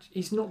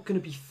he's not going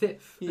to be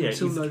fit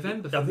until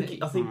November.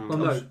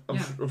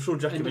 I'm sure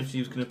Jackie mentioned he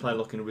was going to play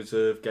like in a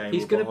reserve game.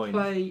 He's going to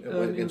play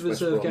in the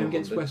reserve game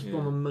against West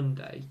Brom on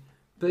Monday,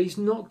 but he's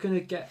not going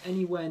to get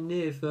anywhere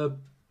near the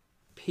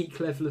peak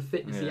level of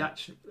fitness he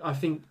actually. I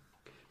think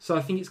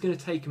it's going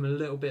to take him a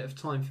little bit of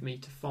time for me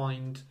to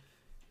find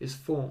his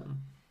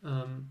form.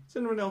 Does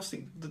anyone else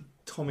think that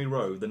Tommy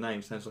Rowe, the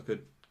name sounds like a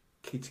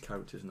kids'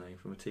 character's name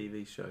from a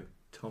TV show?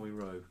 Tommy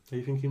Rowe. Are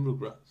you thinking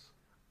Rugrats?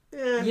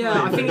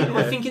 Yeah, I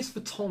think it's for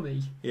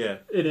Tommy. Yeah,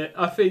 in it.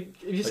 I think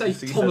if you say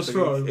Thomas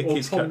Rowe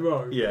or Tom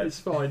Rowe, it's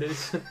fine.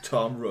 It's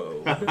Tom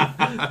Rowe.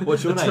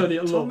 What's your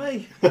name?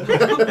 Tommy.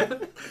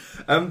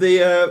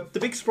 The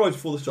big surprise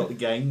before the start of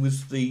the game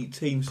was the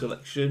team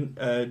selection.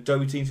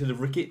 Doherty instead of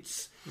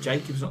Ricketts.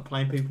 Jacobs not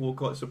playing. People were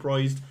quite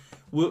surprised.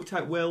 Worked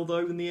out well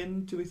though in the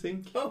end. Do we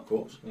think? Oh, of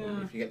course.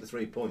 Yeah. If you get the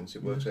 3 points,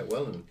 it works out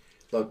well. And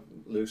like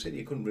Lou said,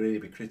 you couldn't really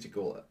be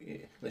critical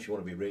unless you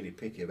want to be really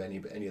picky of any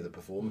of the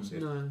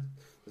performances. No.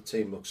 The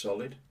team looks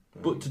solid.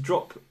 But to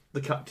drop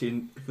the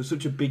captain for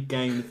such a big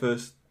game, the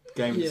first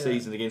game of the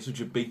season against such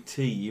a big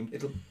team,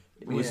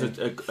 It was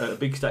a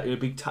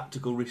big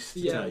tactical risk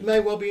to take. It may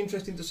well be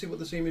interesting to see what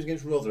the team is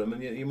against Rotherham,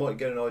 and you might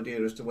get an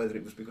idea as to whether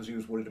it was because he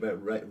was worried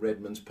about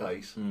Redmond's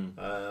pace,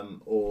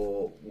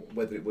 or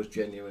whether it was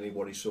genuinely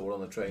what he saw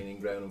on the training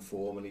ground and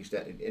form, and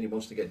he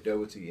wants to get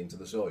Doherty into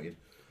the side.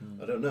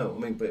 I don't know. I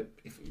mean, but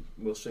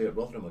we'll see at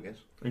Rotherham, I guess.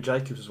 And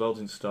Jacobs as well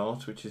didn't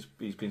start,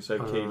 he's been so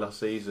key last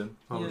season.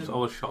 I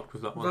was shocked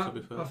with that one, to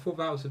be fair. I thought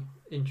that was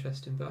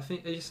interesting, but I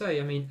think, as you say,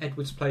 I mean,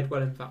 Edwards played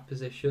well in that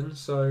position,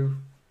 so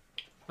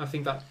I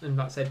think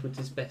that's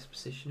Edwards' best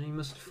position. He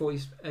must have thought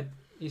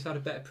he's had a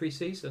better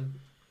pre-season.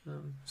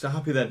 So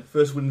happy then.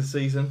 First win of the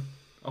season,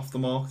 off the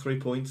mark, 3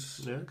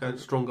 points. Yeah,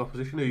 against strong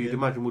opposition who you'd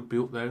imagine would be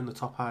up there in the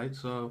top 8.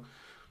 So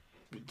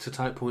to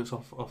take points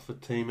off a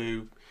team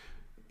who,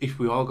 if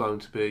we are going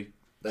to be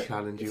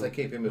challenging, if they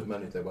keep him as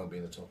manager, they won't be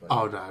in the top 8.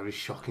 Oh no, he's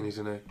shocking,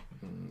 isn't he?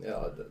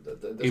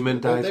 Him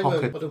and Dave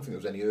Hockett. I don't think there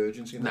was any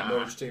urgency in that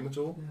Norwich team at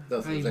all. I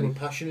don't think there was any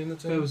passion in the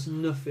team. There was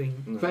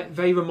nothing. No.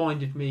 They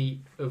reminded me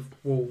of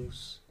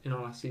Wolves in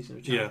our last season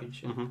of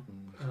Championship.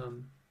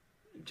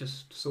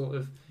 Just sort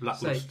of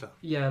lacklustre.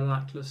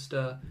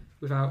 Lacklustre,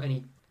 without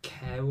any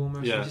care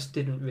almost. They just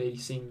didn't really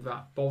seem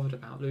that bothered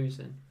about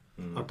losing.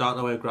 I don't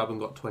know how Graben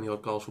got 20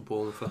 odd goals for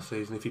Bournemouth last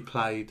season. If he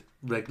played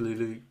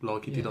regularly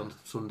like he did on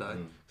Sunday,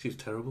 he was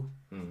terrible.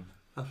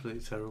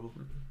 Absolutely terrible.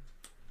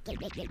 For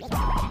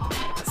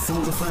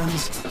the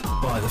fans,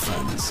 by the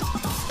fans.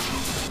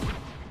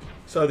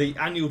 So the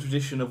annual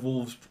tradition of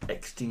Wolves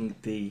exiting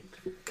the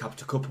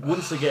Capital Cup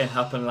once again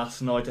happened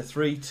last night. A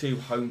 3-2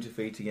 home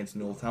defeat against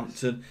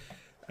Northampton.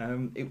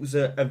 It was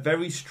a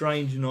very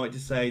strange night, to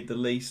say the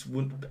least.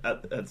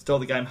 At the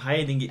start of the game,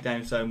 hailing it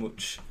down so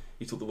much,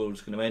 you thought the world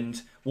was going to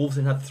end. Wolves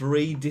then had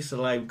 3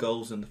 disallowed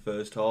goals in the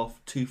first half,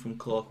 2 from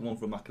Clark and 1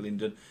 from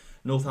McAlinden.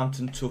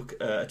 Northampton took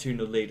a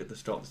 2-0 lead at the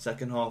start of the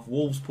second half.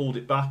 Wolves pulled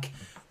it back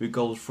with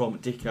goals from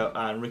Dicko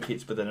and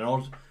Ricketts, but then an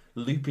odd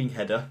looping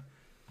header,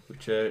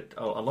 which I'd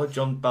like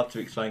John Babb to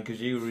explain, because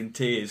you were in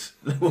tears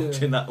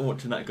watching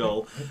that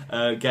goal,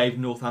 gave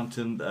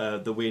Northampton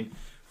the win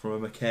from a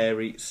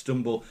Macquarie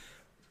stumble.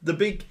 The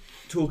big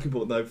talking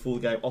point, though, before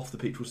the game off the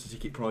pitch was the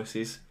ticket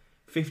prices.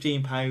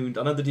 £15.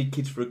 I know they did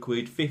kids for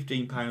 £1.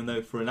 £15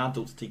 though for an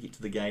adult ticket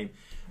to the game.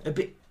 A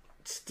bit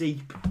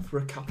steep for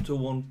a Capital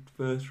One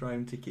first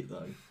round ticket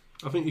though.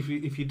 I think if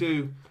you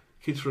do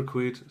kids for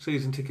 £1,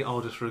 season ticket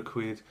holders for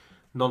 £1,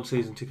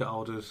 non-season ticket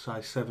holders say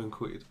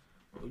 £7,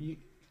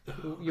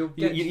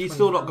 you're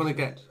still not going to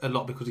get a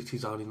lot because it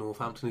is only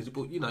Northampton, is it?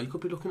 But you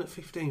could be looking at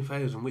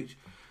 15,000, which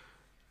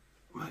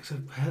makes a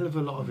hell of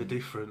a lot of a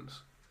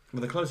difference.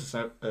 Well, they closed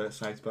the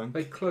South Bank.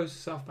 They closed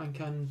South Bank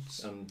and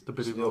the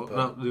bit of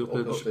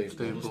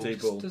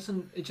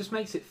it just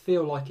makes it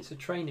feel like it's a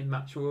training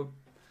match or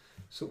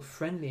sort of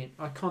friendly.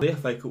 I can't. The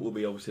FA Cup will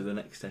be obviously the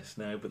next test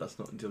now, but that's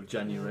not until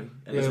January.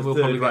 And it's a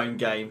third round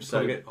game,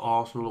 so get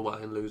Arsenal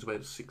away and lose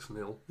about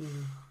 6-0.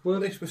 Well,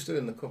 at least we're still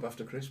in the cup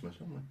after Christmas,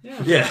 aren't we?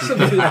 Yeah.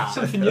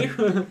 Something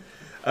new.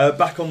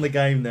 Back on the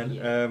game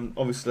then.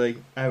 Obviously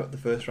out at the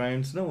first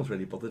round. No one's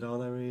really bothered, are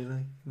they?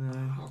 Really?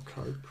 No. I'll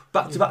cope.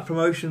 Back-to-back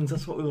promotions.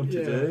 That's what we want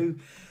to do.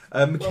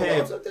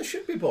 They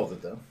should be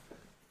bothered though.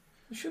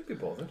 They should be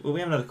bothered. Well,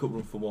 we haven't had a cup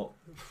run for what?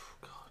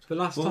 The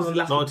last time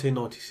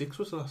 1996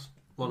 was the last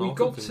one. We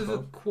got to the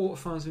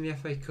quarterfinals in the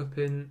FA Cup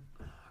in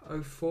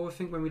 2004, I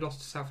think, when we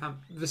lost to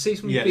Southampton. The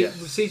season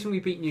we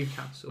beat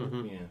Newcastle.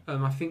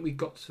 I think we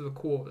got to the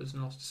quarters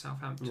and lost to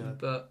Southampton,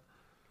 but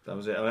that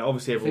was it. I mean,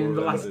 obviously, everyone in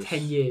the last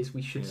 10 years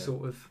we should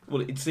sort of.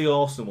 Well, it's the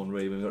Arsenal one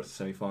really. When we got to the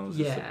semi-finals,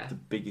 it's the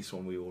biggest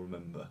one we all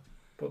remember.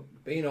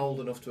 But being old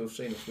enough to have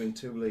seen us win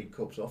 2 League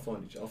Cups, I'm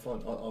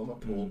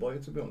appalled by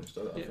it, to be honest.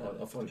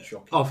 I find it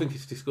shocking. I think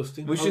it's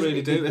disgusting. I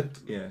really do.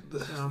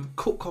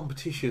 Cup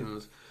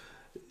competitions,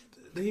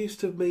 they used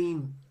to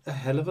mean a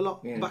hell of a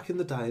lot back in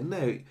the day, and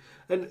now,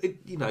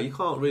 you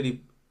can't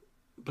really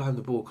blame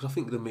the board, because I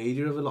think the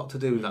media have a lot to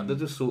do with that. They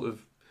just sort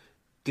of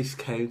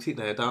discount it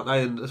now, don't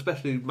they? And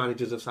especially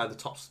managers of, say,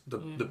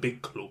 the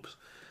big clubs.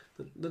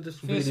 They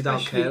just really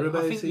don't care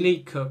about it. I think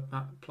League Cup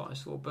that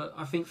applies for, but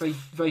I think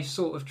they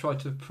sort of try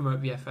to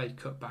promote the FA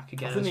Cup back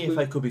again. I think the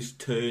FA Cup is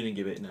turning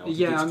a bit now.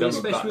 Yeah, I mean,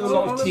 especially with a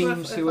lot of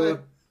teams who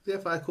are... The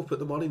FA Cup at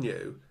the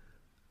Molineux,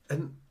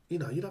 and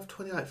you'd have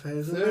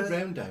 28,000. Third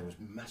round day was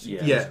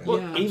massive.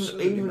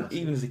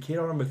 Even as a kid,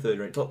 I remember third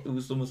round. It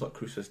was almost like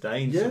Christmas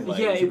Day.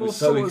 It was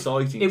so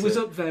exciting. It was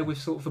up there with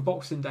sort of the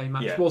Boxing Day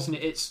match, wasn't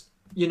it? It's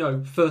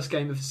first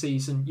game of the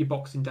season, your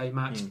Boxing Day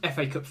match,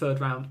 FA Cup third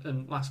round,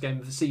 and last game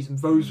of the season.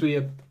 Those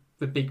were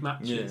the big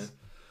matches.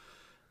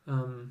 I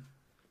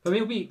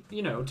mean,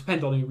 it'll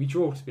depend on who we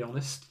draw, to be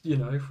honest.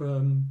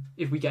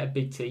 If we get a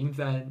big team,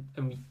 then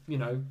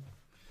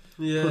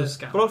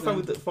But I find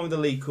with the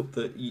League Cup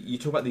that you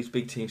talk about these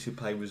big teams who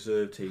play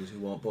reserve teams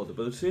who aren't bothered,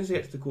 but as soon as they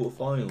get to the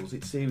quarterfinals,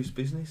 it's serious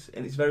business,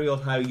 and it's very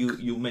odd how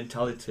your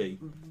mentality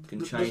can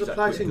change. There's a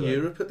place in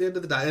Europe at the end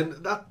of the day, and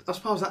that, I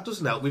suppose that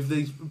doesn't help with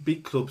these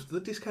big clubs. They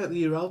discount the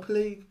Europa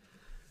League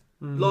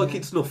like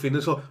it's nothing.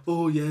 It's like,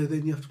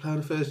 then you have to play on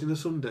a Thursday and a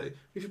Sunday.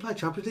 If you play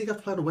Champions League, you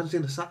have to play on a Wednesday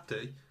and a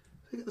Saturday.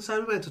 You get the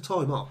same amount of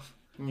time off.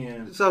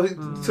 Yeah. So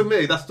to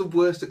me, that's the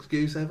worst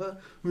excuse ever.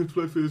 We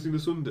play Thursday and a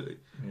Sunday.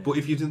 Yeah. But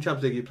if you're in the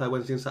Champions League, you play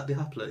Wednesday and Saturday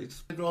happily.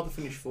 I'd rather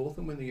finish fourth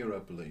than win the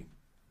Europa League.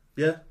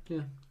 Yeah.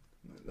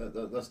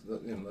 That's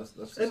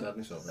the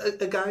sadness of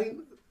it.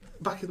 Again,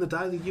 back in the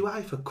day, the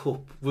UEFA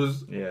Cup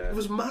was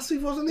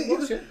massive, wasn't it? It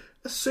was, yeah.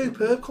 A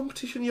superb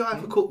competition.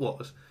 UEFA Cup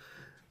was.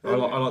 I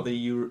like the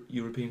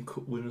European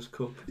Cup Winners'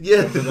 Cup.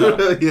 Yeah,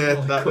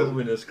 that that Cup was,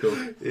 Winners' Cup.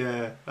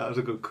 yeah, that was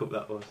a good cup.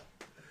 That was.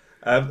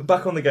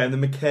 Back on the game, the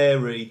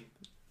McCary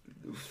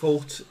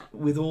fought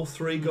with all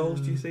 3 goals.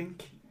 Do you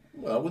think?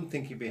 Well, I wouldn't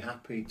think he'd be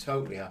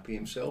totally happy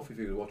himself if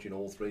he was watching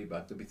all 3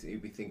 back.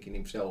 He'd be thinking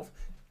himself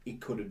he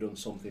could have done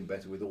something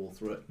better with all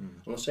 3.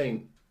 I'm not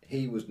saying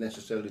he was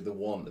necessarily the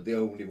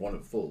only one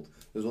at fault.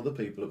 There's other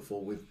people at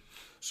fault with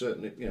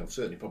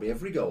certainly probably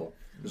every goal.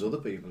 There's other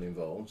people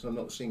involved, so I'm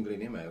not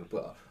singling him out.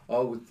 But I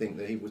would think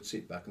that he would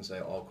sit back and say,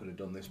 "Oh, I could have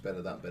done this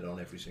better, that better on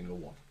every single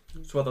one."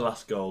 So about the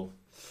last goal,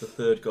 the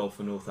 3rd goal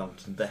for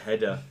Northampton, the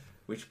header,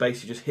 which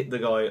basically just hit the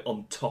guy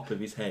on top of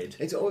his head.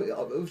 I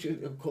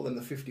call them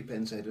the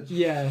 50-pence headers.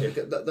 Yeah.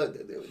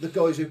 The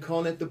guys who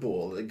can't hit the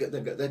ball,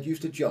 they'd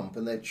used to jump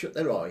and they'd shut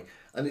their eye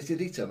and it'd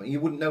hit them and you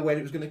wouldn't know where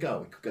it was going to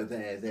go. It could go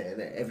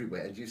there,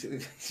 everywhere. And you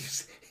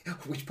just,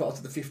 which part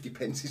of the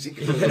 50-pence is it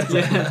going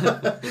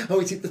to Oh,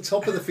 it's hit the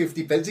top of the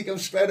 50-pence, it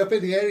goes straight up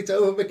in the air, it's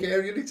over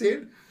McCary and it's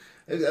in.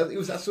 It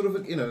was that sort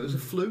of, it was a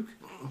fluke.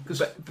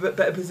 But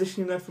better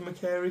positioning there for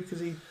McCary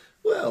because he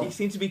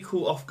seemed to be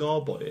caught off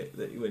guard by it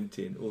that he went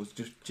in, or was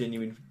just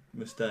genuine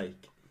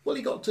mistake. Well,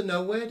 he got to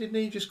nowhere, didn't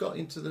he? He just got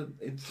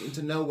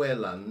into nowhere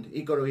land.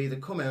 He got to either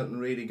come out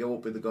and really go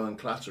up with the guy and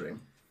clatter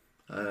him,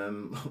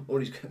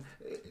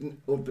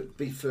 or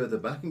be further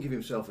back and give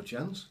himself a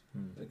chance.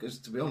 Because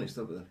to be honest,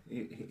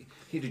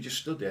 he'd have just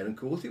stood there and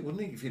caught it,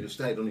 wouldn't he? If he'd have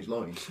stayed on his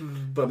line.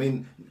 But I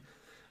mean.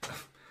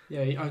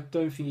 Yeah, I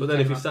don't think. But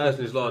then if he stays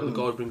on his line, the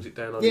guy brings it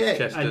down on his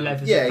chest. And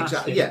levers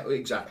exactly. Yeah,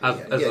 exactly.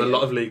 As a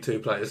lot of League Two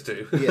players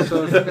do. Yeah.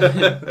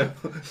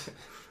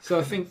 So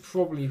I think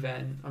probably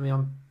then, I mean,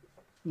 I'm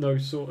no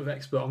sort of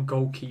expert on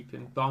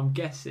goalkeeping, but I'm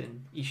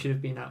guessing he should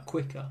have been out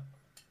quicker.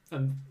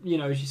 And,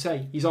 as you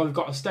say, he's either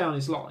got to stay on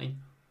his line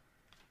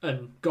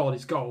and guard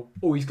his goal,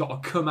 or he's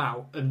got to come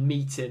out and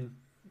meet him.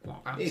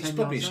 It's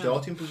probably his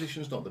starting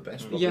position's not the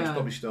best. Probably. He's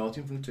probably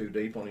starting from 2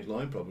 deep on his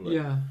line, probably.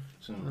 Yeah.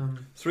 So.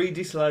 3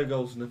 disallowed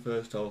goals in the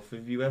first half.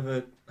 Have you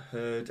ever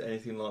heard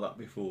anything like that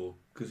before?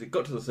 Because it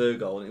got to the 3rd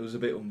goal and it was a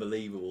bit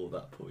unbelievable at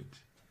that point.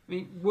 I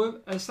mean,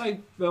 I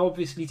say they're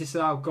obviously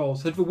disallowed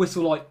goals. Had the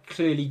whistle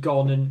clearly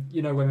gone, and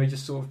when they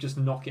just sort of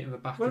knock it in the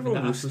back of the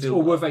net,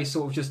 or were they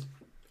sort of just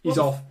he's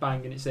off,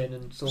 bang, and it's in,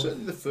 and sort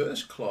certainly the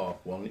first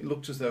Clark one, it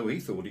looked as though he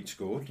thought he'd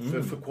scored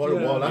for quite a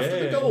while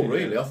after the goal.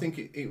 Really, I think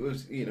it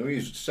was he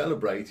was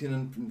celebrating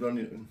and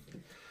running.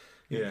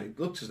 It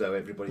looked as though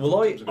everybody.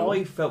 Well,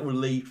 I felt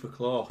relieved for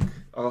Clark.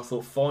 I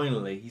thought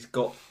finally he's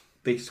got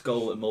this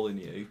goal at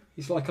Molineux.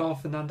 He's like our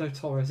Fernando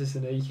Torres,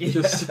 isn't he?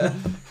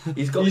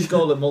 He's got his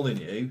goal at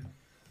Molineux.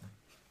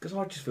 Because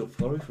I just feel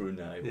sorry for him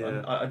now.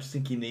 Yeah. I just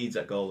think he needs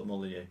that goal at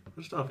Molineux. I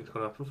just don't think it's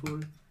going to happen for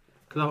him.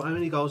 Because how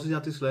many goals has he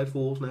had disallowed for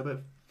Wolves now?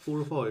 About 4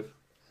 or 5?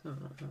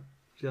 Something like that.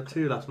 He had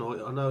 2 last night.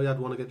 I know he had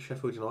one against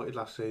Sheffield United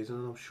last season,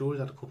 and I'm sure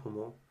he's had a couple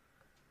more.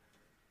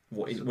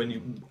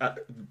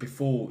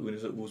 Before when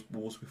it was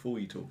Wolves before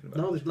you talking about?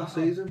 No, this last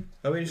season.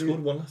 Oh, he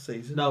scored one last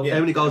season. No, how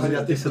many goals has he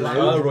had disallowed?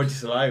 Oh, right,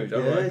 disallowed.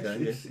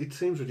 It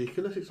seems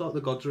ridiculous. It's like the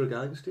gods are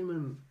against him,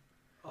 and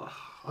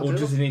or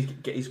does he need to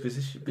get his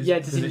position? Does he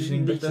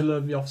positioning need better? to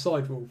learn the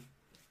offside rule?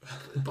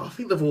 But I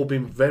think they've all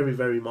been very,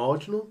 very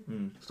marginal.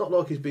 It's not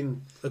like he's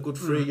been a good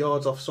 3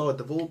 yards offside.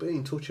 They've all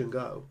been touch and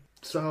go.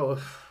 So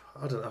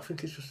I don't know. I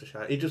think it's just a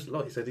shame. He just,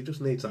 like you said, he just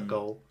needs that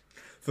goal.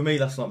 For me,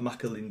 last night,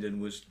 McAlinden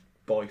was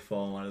by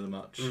far man of the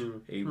match.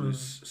 He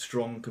was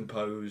strong,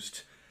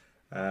 composed.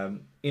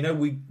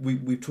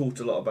 We've talked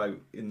a lot about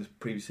in the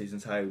previous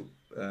seasons how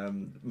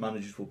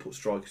managers will put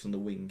strikers on the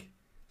wing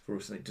for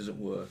us and it doesn't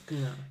work.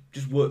 Yeah.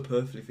 Just worked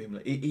perfectly for him.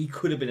 He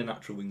could have been a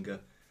natural winger.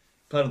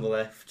 Played on the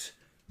left.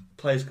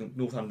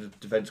 Northampton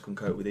defence couldn't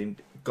cope with him.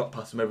 Got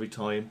past him every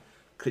time.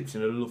 Clipped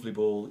in a lovely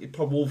ball.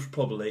 Wolves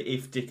probably,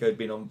 if Dicko had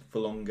been on for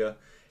longer,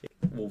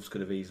 Wolves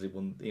could have easily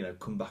won.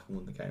 Come back and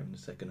won the game in the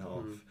second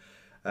half.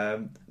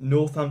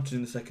 Northampton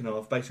in the second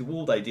half, basically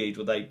all they did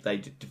was they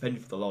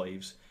defended for their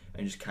lives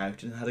and just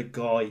counted and had a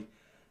guy,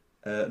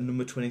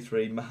 number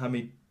 23,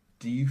 Mohamed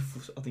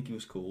Diouf, I think he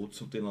was called,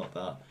 something like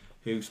that,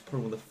 who's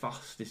probably one of the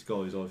fastest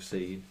guys I've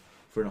seen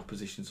for an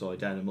opposition side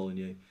down at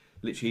Molineux.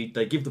 Literally,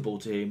 they give the ball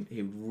to him,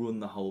 he would run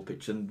the whole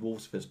pitch, and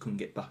Wolves fans couldn't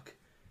get back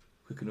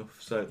quick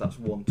enough. So that's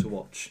one to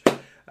watch.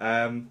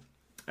 And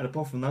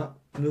apart from that,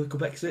 another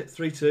cup exit,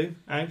 3-2,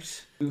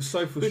 out. It was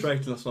so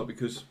frustrating last night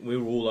because we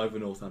were all over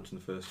Northampton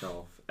the first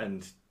half,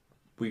 and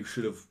we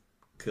should have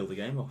killed the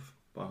game off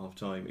by half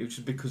time. It was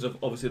just because of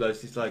obviously those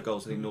disallowed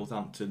goals. I think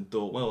Northampton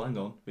thought, well, hang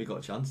on, we got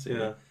a chance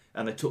here,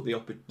 and they took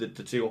the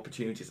 2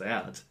 opportunities they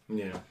had,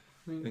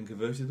 and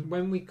converted them.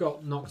 When we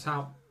got knocked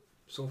out,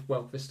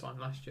 this time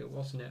last year,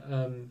 wasn't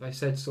it? They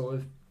said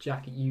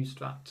Jacket used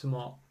that to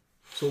mark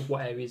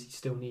what areas he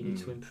still needed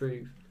to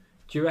improve.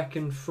 Do you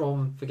reckon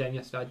from the game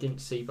yesterday, I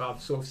didn't see, but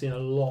I've sort of seen a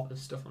lot of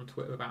stuff on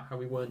Twitter about how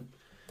we weren't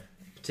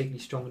particularly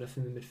strong enough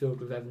in the midfield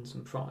with Evans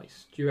and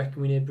Price. Do you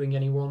reckon we need to bring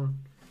anyone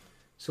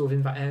sort of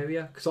in that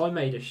area? Because I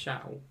made a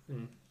shout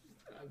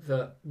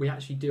that we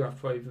actually do have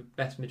probably the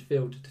best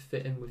midfielder to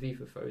fit in with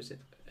either of those,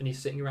 and he's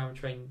sitting around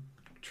training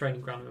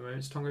ground at the moment.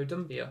 It's Tongo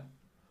Dumbia.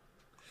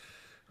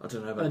 I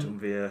don't know about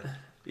Dumbia.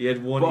 He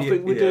had one. But I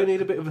think we do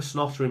need a bit of a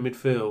snotter in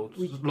midfield.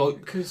 We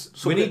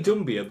need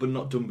Dumbia, but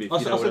not Dumbia.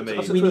 If you know what I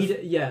mean. We need,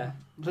 yeah.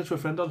 I said to a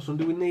friend on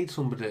Sunday, we need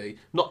somebody,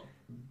 not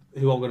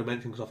who I'm going to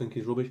mention because I think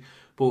he's rubbish,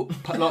 but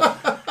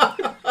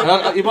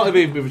like, you might have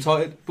even been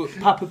retired, but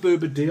Papa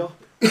Bouba Diop,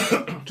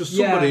 just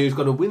somebody who's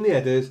going to win the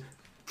headers,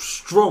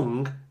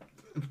 strong,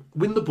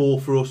 win the ball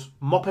for us,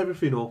 mop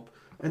everything up,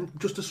 and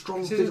just a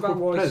strong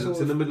physical presence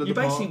in the middle of the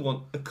park. You basically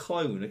want a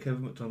clone of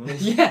Kevin McDonald.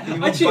 Yeah,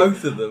 you want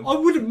both of them. I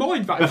wouldn't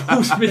mind that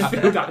false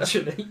midfield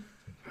actually.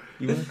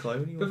 You want a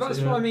clone? But that's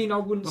what I mean. I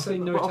wouldn't say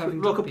no to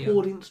having like a Dumbia.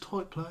 Pordins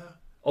type player.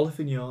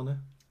 Olifiniana.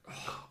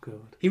 Oh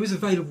god. He was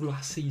available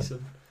last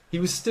season. He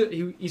was still.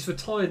 He's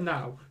retired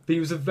now, but he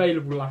was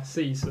available last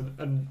season.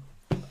 And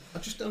I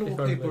just don't know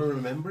what people are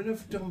remembering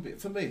of Dumbia.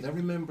 For me, they're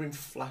remembering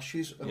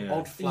flashes,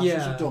 odd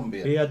flashes of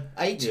Dumbia. He had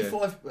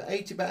 85,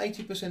 80, about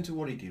 80% of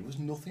what he did was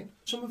nothing.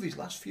 Some of his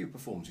last few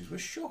performances were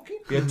shocking.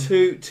 He had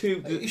two.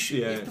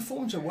 His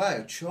performance away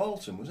at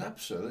Charlton was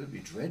absolutely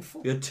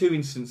dreadful. He had two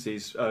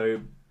instances.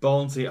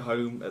 Barnsley at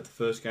home at the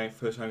first home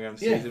game of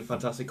the season,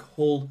 fantastic.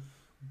 Hull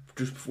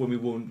just before we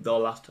won our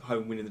last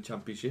home win in the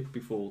Championship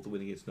before the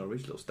win against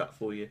Norwich. Little stat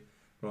for you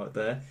right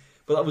there.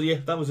 But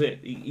that was it.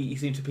 He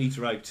seemed to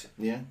peter out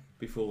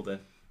before then.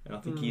 And I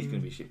think he's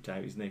going to be shipped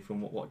out, isn't he,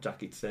 from what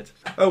Jacket said.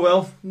 Oh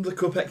well, the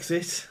cup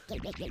exit.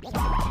 Real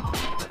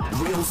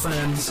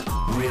fans,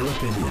 real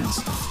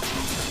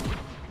opinions.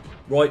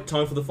 Right,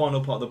 time for the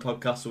final part of the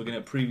podcast. So we're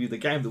going to preview the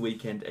game of the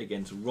weekend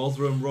against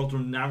Rotherham.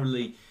 Rotherham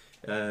narrowly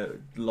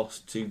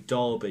lost to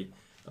Derby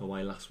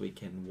away last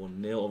weekend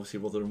 1-0. Obviously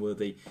Rotherham were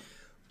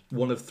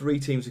one of three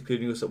teams,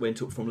 including us, that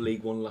went up from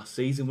League One last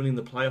season, winning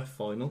the playoff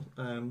final.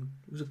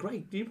 It was a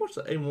great. Did you watch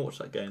that? Anyone watch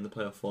that game, the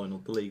playoff final,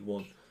 the League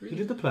One? Who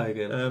did they play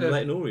again?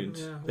 Leyton Orient.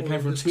 Yeah, they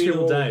came from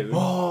 2-0 down.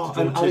 Oh,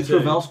 and Alex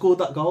Ravel scored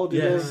that goal,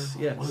 didn't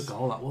he? Yes. What a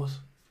goal that was.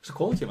 It's a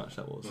quality match,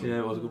 that was. Yeah,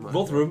 it was a good match.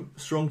 Rotherham,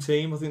 strong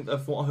team. I think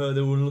from what I heard,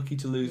 they were unlucky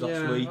to lose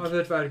last week. I've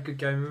heard they had a good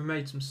game. We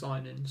made some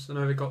signings. I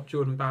know they got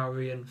Jordan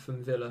Bowery in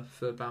from Villa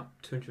for about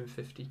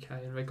 250k,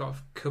 and they got a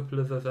couple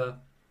of other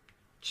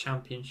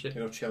Championship.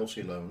 You know,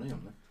 Chelsea loan,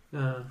 haven't they?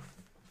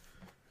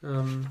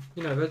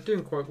 They're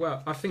doing quite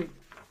well.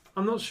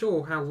 I'm not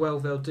sure how well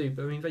they'll do,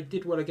 but I mean, they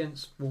did well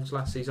against Wolves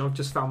last season. I've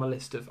just found my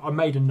list I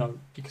made a note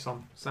because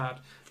I'm sad.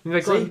 I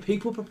mean,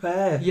 people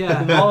prepare.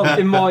 Yeah,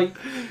 in my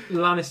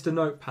Lannister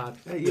notepad.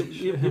 Hey,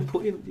 you're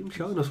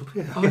showing us up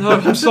here. Oh no,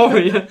 I'm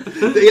sorry.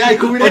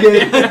 Coming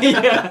in.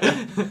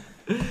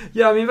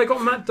 Yeah, I mean, they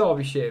got Matt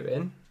Derbyshire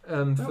in.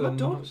 Matt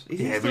Dobbs?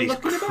 Yeah, but he's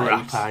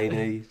crap, ain't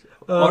he?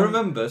 I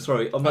remember,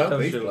 I'm not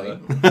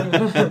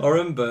I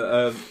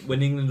remember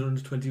when England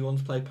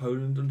under-21s played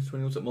Poland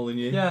under-21s at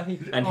Molineux. Yeah, he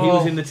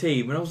was in the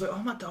team, and I was like,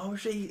 oh, Matt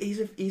Derbyshire,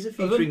 he's a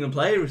future England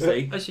player, is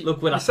he? Actually,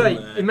 look what happened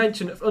there. He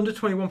mentioned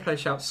under-21 player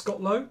shout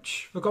Scott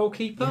Loach, the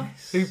goalkeeper,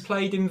 who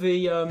played in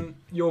the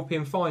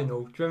European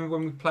final. Do you remember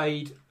when we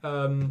played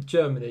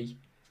Germany?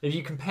 If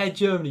you compare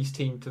Germany's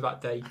team to that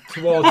day,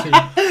 to our team,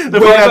 they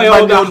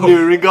had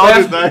Neuer in goal,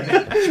 didn't they?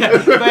 Yeah,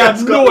 they had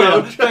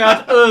Neuer, they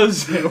had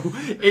Ozil.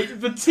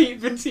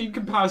 The team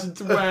comparison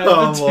to where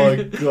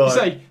the two... God.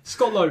 Say,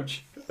 Scott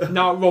Loach,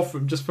 now at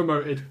Rotherham, just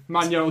promoted.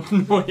 Manuel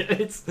Neuer.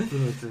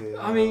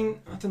 I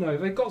mean, I don't know,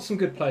 they've got some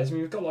good players. I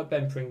mean, we've got like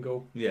Ben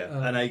Pringle. Yeah,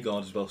 and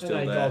Agard as well, still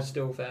there. Agard's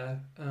still there.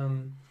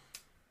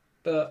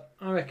 But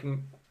I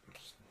reckon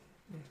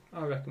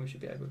we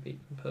should be able to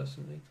beat them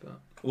personally, but...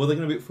 Well, they're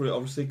going to be up for it,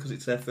 obviously, because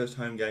it's their first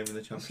home game in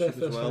the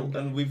Championship as well.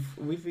 And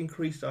we've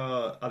increased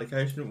our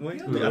allocation, haven't we?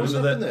 Yeah, we had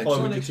another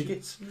 500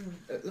 tickets.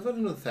 They've had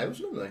another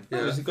 1,000, haven't they?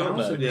 Yeah, has it gone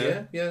up?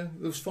 Yeah. There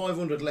was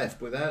 500 left,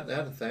 but they had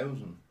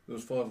 1,000. There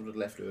was 500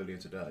 left earlier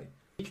today.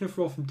 Speaking of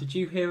Rotherham, did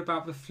you hear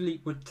about the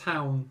Fleetwood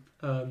Town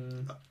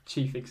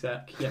chief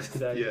exec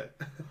yesterday? Yeah.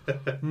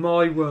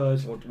 My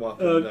word. What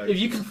if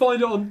you can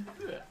find it on...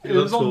 It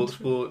was on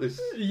Sport this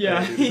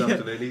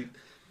afternoon.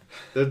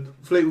 The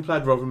Fleetwood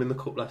played Rotherham in the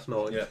Cup last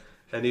night. Yeah.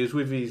 And he was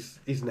with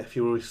his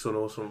nephew or his son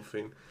or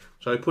something.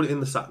 So he put it in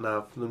the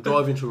sat-nav and then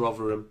drive into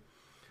Rotherham.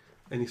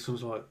 And his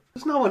son's like,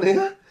 there's no one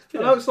here. I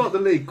know it's like the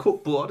League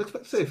Cup, but I'd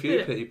expect to see a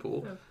few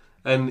people. Yeah.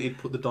 And he'd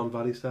put the Don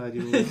Valley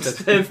Stadium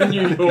instead of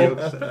New York.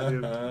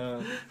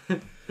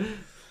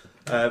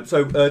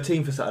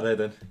 Team for Saturday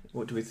then.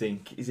 What do we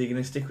think? Is he going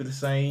to stick with the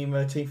same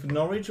team for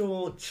Norwich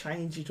or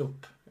change it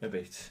up a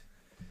bit?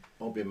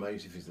 I'll be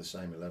amazed if he's the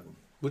same 11.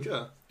 Would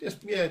you?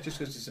 Just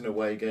because it's an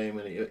away game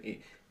and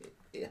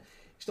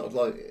it's not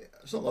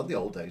like the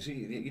old days.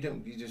 You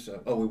just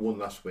we won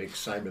last week,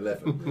 same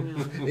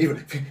 11.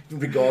 Even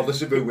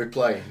regardless of who we're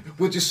playing,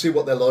 we'll just see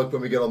what they're like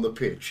when we get on the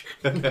pitch.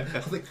 I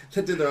think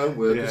they do their own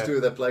work as to who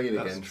they're playing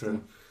against.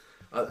 True.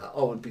 I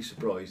would be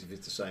surprised if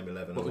it's the same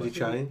 11. What would you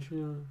change?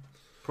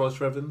 Price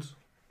for Evans?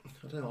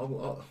 I don't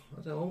know.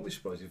 I won't be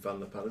surprised if Van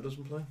der Parra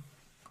doesn't play.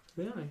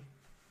 Really?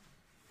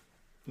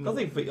 No.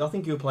 I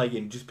think he'll play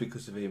again just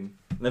because of him.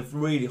 They've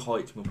really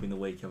hyped him up in the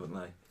week, haven't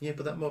they? Yeah,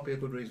 but that might be a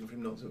good reason for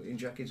him not to, in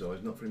Jackie's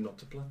eyes, not for him not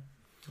to play.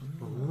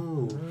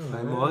 Ooh,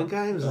 play mind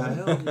games,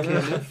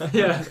 eh?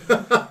 Yeah.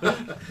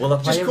 Well, they're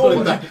Just playing call for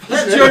him that.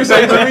 That's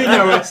Jose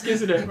Mourinho-esque,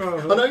 isn't it?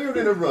 I know you're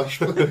in a rush,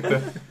 but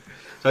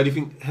So do you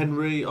think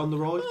Henry on the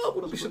right? I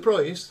wouldn't be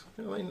surprised.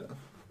 I mean,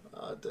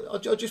 I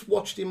just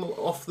watched him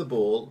off the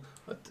ball.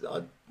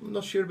 I'm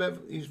not sure about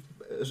his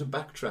as a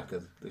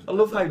backtracker. I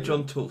love how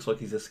John talks like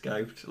he's a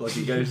scout, like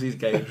he goes to these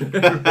games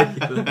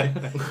regularly.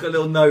 Got a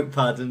little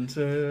notepad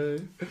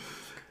and.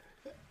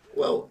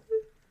 Well,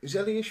 is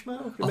Ellie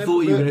Ishmael? I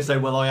thought you were going to say,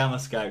 "Well, I am a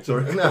scout."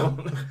 Sorry. No,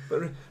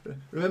 but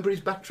remember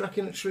his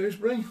backtracking at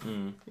Shrewsbury.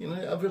 Mm. You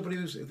know, everybody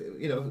was.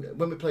 You know,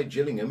 when we played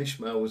Gillingham,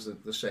 Ishmael was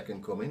the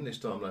second coming this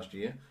time last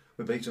year.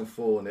 We beat them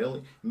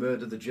 4-0.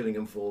 Murdered the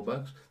Gillingham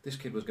fullbacks. This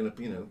kid was going to,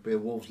 be a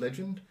Wolves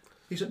legend.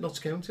 He's at Notts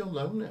County on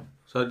loan now.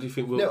 So do you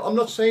think we'll... No, I'm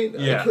not saying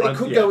Yeah, it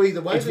could go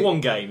either way. It's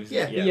one game, isn't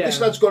it? Yeah, this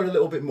lad's got a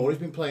little bit more. He's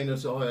been playing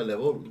at a higher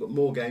level. Got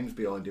more games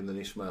behind him than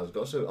Ishmael's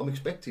got. So I'm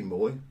expecting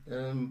more.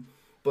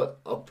 But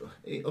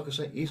like I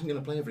say, he isn't going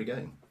to play every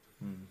game.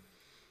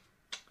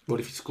 What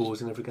if he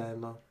scores in every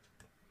game now?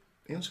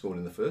 He hasn't scored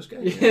in the first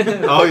game.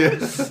 Yeah. Oh,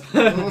 yes.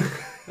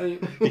 I mean,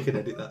 You can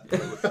edit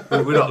that.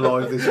 We're not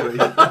live this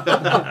week.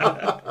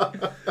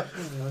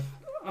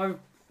 I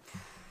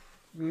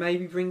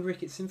maybe bring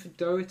Ricketts in for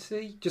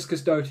Doherty, just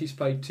because Doherty's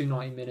played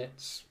 290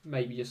 minutes.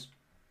 Maybe just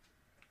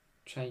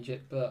change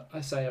it. But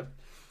I say I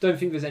don't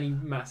think there's any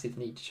massive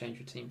need to change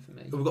your team for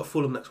me. We've got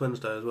Fulham next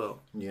Wednesday as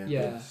well.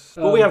 Yeah.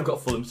 But we have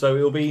got Fulham, so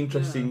it'll be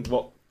interesting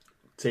what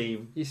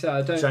team You say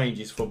I don't.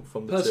 changes from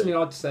the Personally,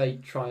 two. I'd say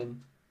try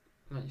and.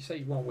 Like you say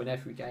you won't win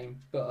every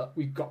game, but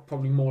we've got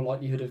probably more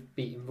likelihood of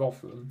beating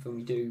Rotherham than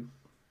we do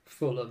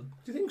Fulham.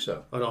 Do you think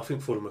so? I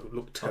think Fulham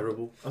look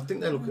terrible. I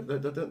think they look.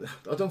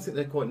 I don't think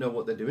they quite know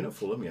what they're doing at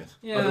Fulham yet.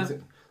 Yeah, I don't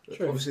think,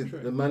 true, obviously, true.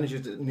 the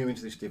manager's new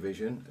into this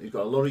division. He's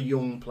got a lot of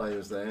young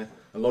players there,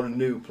 a lot of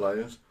new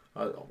players.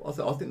 I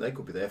think they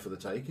could be there for the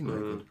taking. I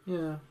reckon.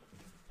 Yeah.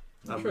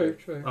 True.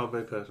 I'm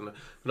very personally.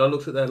 But I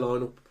looked at their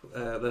lineup,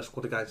 their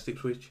squad against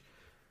Ipswich,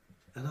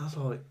 and I was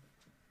like,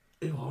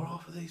 who are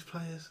half of these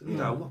players? You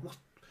know,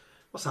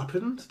 what's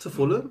happened to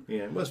Fulham?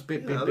 Yeah, well, it's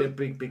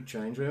big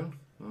change round.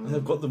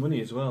 They've got the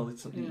money as well.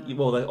 It's, Yeah.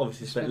 Well, they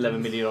obviously spent 11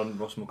 million on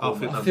Ross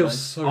McCormack. I feel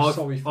so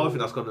sorry for I him.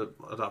 think that's gonna.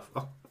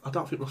 I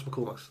don't think Ross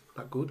McCormack's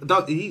that good.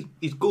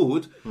 He's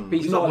good. But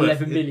he's He's not not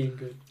 11 worth- million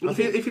good.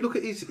 If you look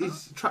at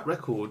his track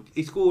record,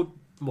 he scored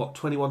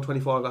 21,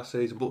 25 last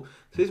season, but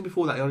the season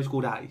before that he only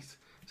scored 8.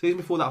 Season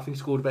before that I think he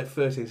scored about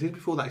 13. Season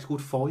before that he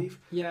scored 5.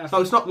 Yeah.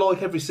 So it's not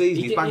like every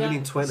season he's banging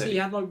in 20. So he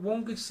had like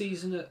one good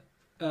season at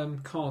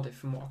Cardiff,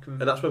 from what I can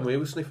remember. And that's when we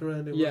were sniffing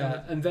around him. Yeah,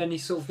 Wasn't and then he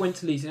sort of went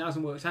to Leeds and it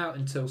hasn't worked out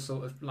until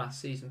sort of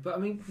last season. But I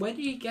mean, where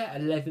did you get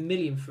 11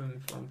 million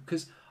from?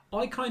 Because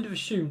I kind of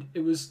assumed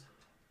it was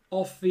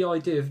off the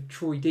idea of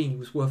Troy Deeney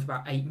was worth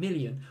about 8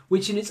 million,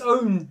 which in its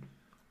own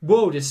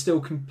world is still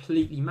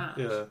completely mad.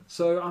 Yeah.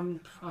 So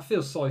I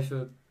feel sorry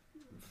for,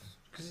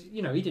 because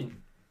he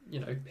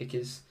didn't pick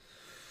his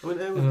I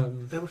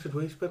mean, how much did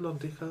we spend on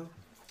Dicko?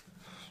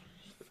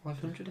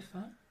 500 if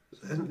that.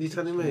 And you're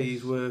telling me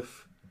he's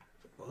worth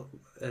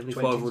only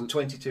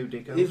 22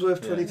 Dicko. He's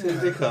worth 22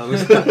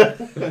 Dickos.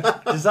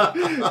 Does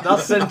that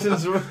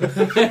sentence?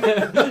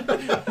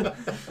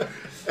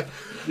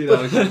 You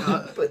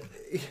know, But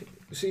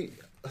see,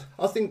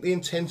 I think the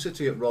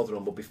intensity at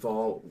Rotherham will be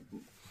far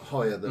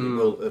higher than it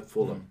will at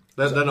Fulham.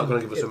 they're not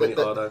going to give us a minute,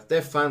 are they?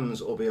 Their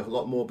fans will be a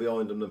lot more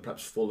behind them than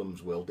perhaps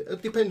Fulham's will.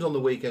 It depends on the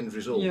weekend's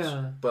results.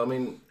 Yeah. But I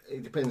mean,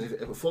 it depends.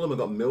 If Fulham have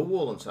got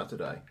Millwall on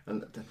Saturday,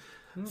 and yeah.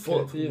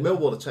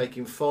 Millwall are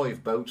taking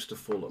 5 boats to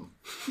Fulham.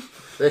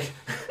 Their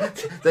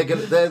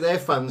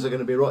fans are going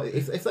to be right.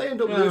 If they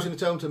end up losing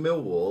at home to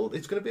Millwall,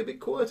 it's going to be a bit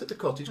quiet at the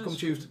Cottage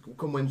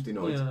come Wednesday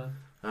night. Yeah.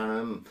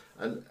 And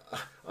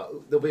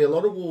there'll be a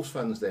lot of Wolves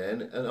fans there,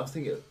 and I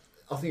think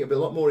it'll be a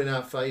lot more in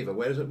our favour.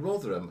 Whereas at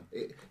Rotherham,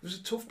 it was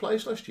a tough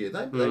place last year.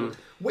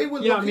 We were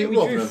lucky at we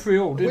Rotherham. drew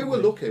 3-3, didn't we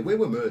were lucky. We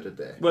were murdered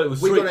there. Well, it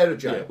was we 3, got out of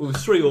jail. yeah, it was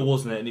 3-3,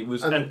 wasn't it? And it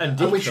was and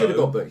we should have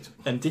got beat.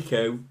 And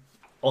Dicko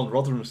on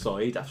Rotherham's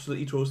side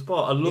absolutely tore us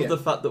apart. I love the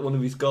fact that one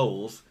of his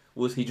goals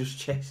was he just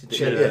chested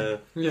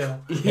it. Yeah.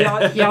 He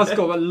has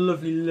got a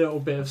lovely little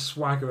bit of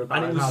swagger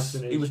about And him,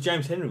 hasn't he? it was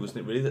James Henry, wasn't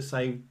it, really, that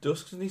saved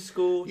us because he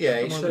scored? Yeah,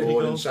 he One of scored, the and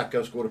goals.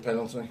 Sacco scored a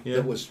penalty. Yeah.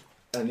 It was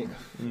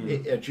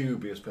a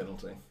dubious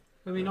penalty.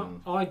 I mean,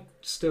 I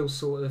still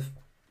sort of...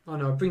 I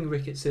know, I bring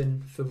Ricketts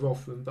in for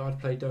Rotherham, but I'd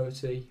play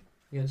Doherty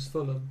against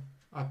Fulham.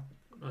 I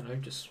don't know,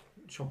 just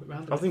chop it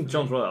round. I think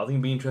John's right. I think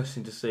it'd be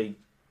interesting to see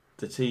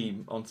the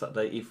team on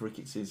Saturday if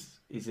Ricketts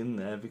is in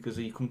there, because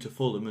he come to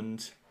Fulham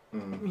and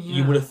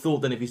you would have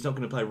thought then if he's not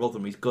going to play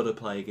Rotherham, he's got to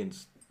play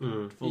against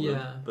Fulham.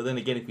 Yeah. But then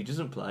again, if he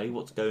doesn't play,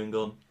 what's going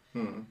on?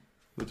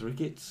 with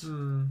Ricketts.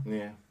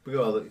 Yeah,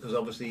 because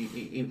obviously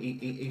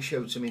he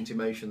showed some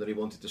intimation that he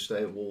wanted to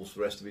stay at Wolves for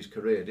the rest of his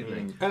career,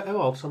 didn't he? How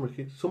old Sam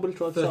Ricketts? Somebody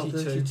tried to tell me.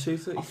 32.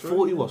 33. I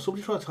thought he was.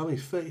 Somebody tried to tell me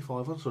he's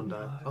 35 on Sunday.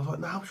 I was like,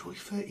 no, I'm sure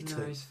he's 32.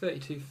 No, he's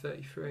 32,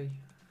 33.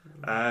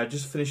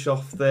 Just to finish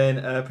off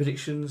then,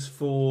 predictions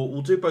for...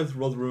 We'll do both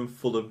Rotherham and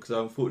Fulham, because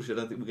unfortunately I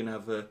don't think we're going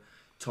to have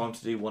time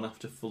to do one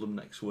after Fulham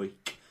next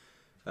week.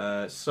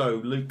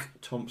 So, Luke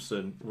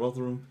Thompson,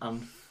 Rotherham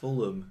and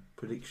Fulham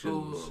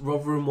predictions.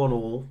 Rotherham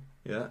 1-1.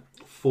 Yeah.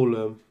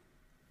 Fulham.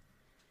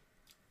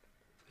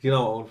 You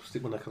know what? I'll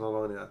stick my neck on the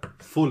line here.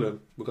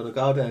 Fulham, we're going to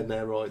go down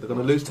there, right? They're going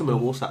to lose to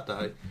Millwall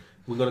Saturday.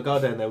 We're going to go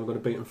down there, we're going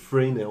to beat them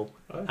 3-0,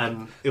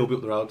 and he'll be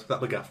up the road.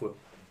 That McGaff will.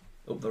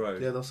 Up the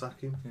road? Yeah, they'll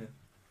sack him. Yeah.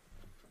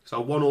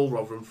 So 1-1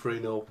 Rotherham,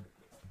 3-0.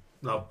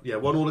 No, yeah,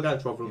 1-1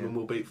 against Rotherham, and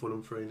we'll beat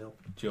Fulham 3-0.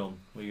 John,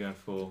 what are you going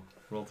for?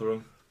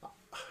 Rotherham?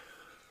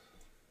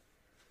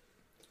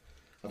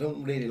 I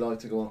don't really like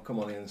to come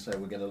on here and say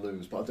we're going to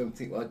lose, but I don't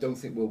think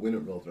we'll win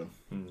at Rotherham.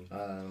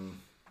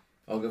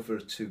 I'll go for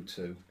a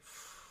 2-2,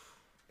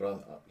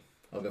 but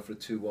I'll go for a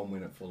 2-1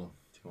 win at Fulham.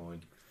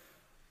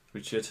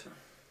 Richard,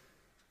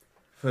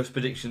 first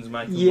predictions,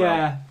 mate.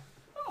 Yeah,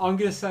 I'm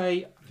going to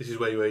say... This is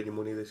where you earn your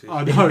money, this is.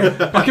 I know.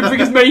 I can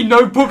bring as many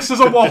notebooks as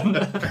I want.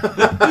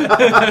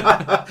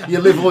 You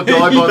live or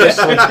die by this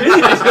one.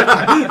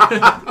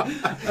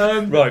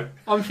 Right.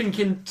 I'm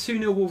thinking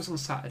 2-0 Wolves on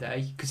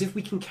Saturday, because if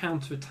we can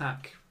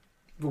counter-attack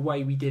the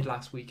way we did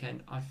last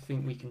weekend, I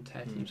think we can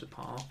tear teams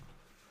apart.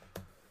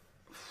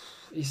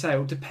 You say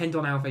it'll depend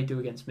on how they do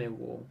against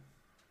Millwall.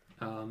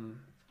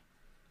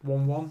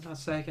 1-1, I'd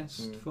say,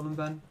 against Fulham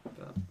then.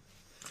 But,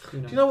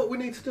 do you know what we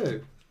need to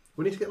do?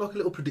 We need to get like a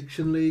little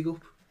prediction league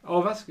up.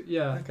 Oh, that's good.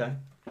 Yeah. Okay.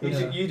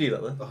 Yeah. You do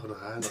that then. Oh no,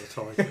 I haven't got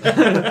time.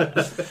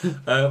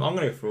 I'm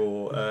going to go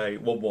for a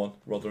 1-1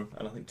 Rotherham,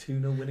 and I think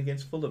 2-0 win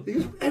against Fulham.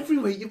 Every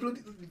week you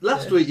bloody...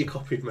 Last week you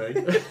copied me.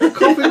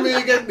 Copied me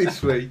again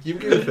this week. You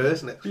can give it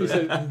first next week.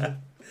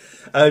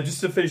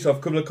 Just to finish off, a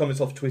couple of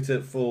comments off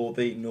Twitter for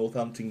the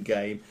Northampton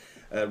game.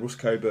 Russ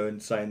Coburn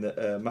saying that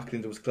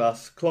McAlinden was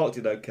class, Clark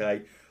did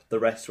okay, the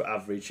rest were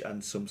average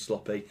and some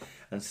sloppy.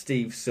 And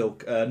Steve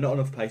Silk, not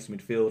enough pace in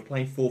midfield,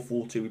 playing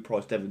 4-4-2 with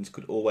Price Evans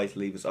could always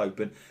leave us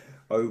open.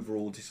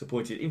 Overall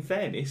disappointed. In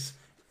fairness,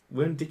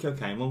 when Dicko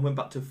came on, went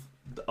back to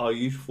our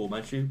usual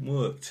formation,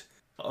 worked.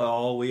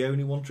 Are we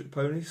only one-trick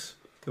ponies?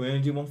 Can we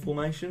only do one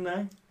formation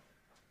now?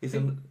 I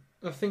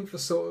think for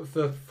sort of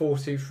the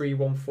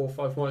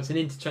 4-2-3-1-4-5-1, it's an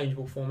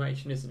interchangeable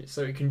formation, isn't it?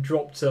 So it can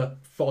drop to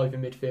 5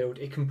 in midfield,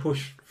 it can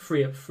push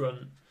 3 up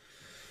front.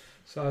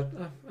 So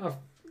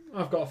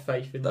I've got a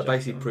faith in that. Jack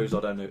Basically proves I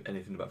don't know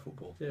anything about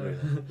football. Yeah. Really.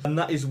 And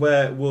that is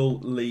where we'll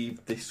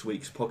leave this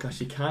week's podcast.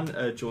 You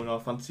can join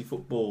our Fantasy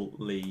Football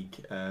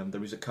League.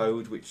 There is a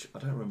code which I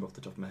don't remember off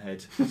the top of my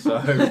head. So,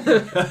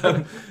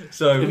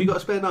 have you got a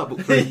spare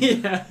notebook for it?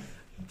 Yeah.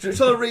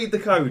 Shall I read the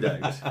code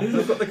out?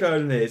 I've got the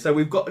code in here. So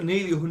we've got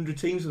nearly 100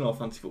 teams in our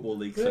Fantasy Football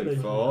League so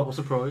far. What's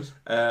the prize?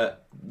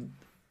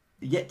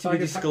 Yet to be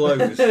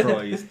disclosed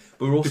prize.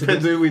 But we're also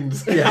depends who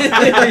wins.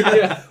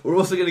 Yeah. We're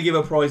also going to give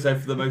a prize out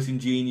for the most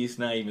ingenious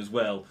name as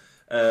well.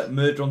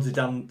 Murder on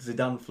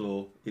Zidane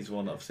floor is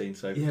one that I've seen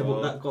so far. Yeah,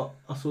 but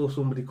I saw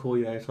somebody call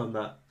you out on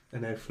that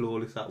and how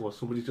flawless that was.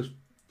 Somebody just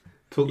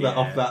took that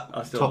off that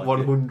top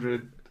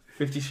 100.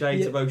 50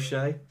 Shades of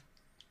O'Shea.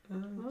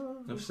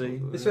 I've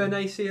seen. Is there an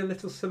AC a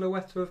little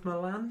silhouette of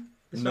Milan?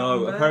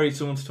 No, apparently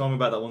someone's told me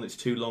about that one that's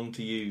too long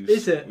to use.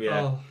 Is it?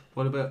 Yeah. Oh.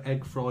 What about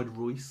egg fried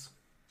Royce?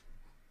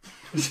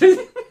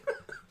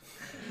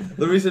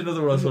 There is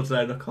another one I saw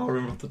today and I can't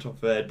remember off the top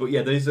of my head. But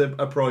yeah, there is a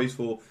prize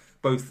for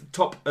both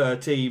top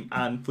team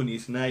and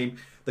funniest name.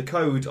 The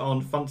code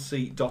on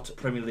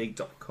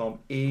fantasy.premierleague.com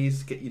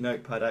is, get your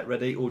notepad out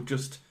ready, or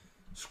just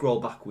scroll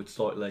backwards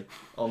slightly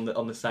on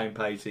the same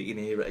page so you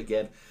can hear it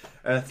again.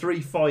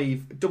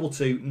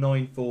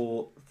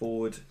 352294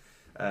 forward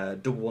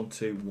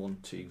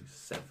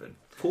 112127.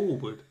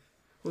 Forward.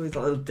 What is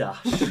that little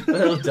dash? A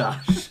little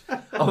dash.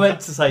 I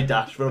meant to say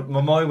dash, but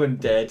my mind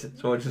went dead,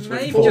 so I just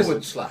went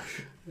forward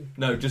slash.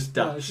 No, just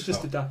dash. No, it's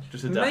just a dash.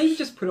 Just a dash. Maybe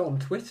just put it on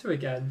Twitter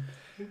again.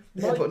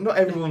 Yeah, but not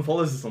everyone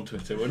follows us on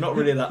Twitter. We're not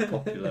really that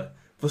popular.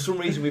 For some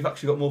reason, we've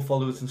actually got more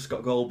followers than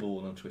Scott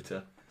Goldborn on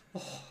Twitter,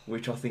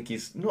 which I think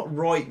is not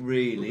right,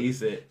 really,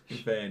 is it? In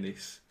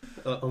fairness,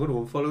 I'm going to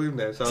unfollow him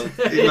now, so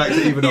it makes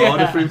it even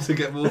harder for him to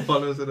get more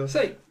followers than us.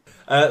 So,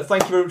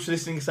 thank you very much for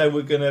listening. So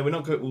we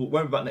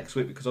won't be back next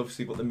week because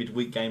obviously we've got the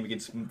midweek game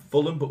against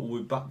Fulham, but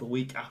we'll be back the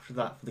week after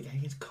that for the game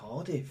against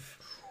Cardiff.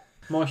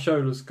 My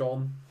shoulders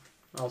gone.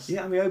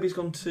 Yeah, Amiobi's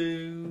gone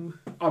to.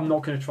 I'm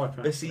not going to try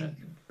pronouncing it.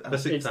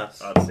 That's it.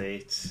 That's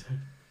it.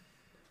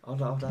 I'd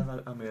have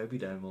Amiobi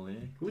down more, yeah.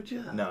 Would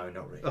you? No,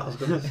 not really. I was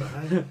going to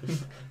say.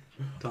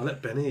 Don't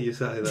let Benny hear you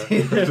say that.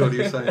 That's what you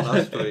were saying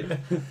last week.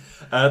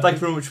 Thank you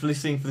very much for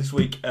listening for this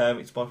week.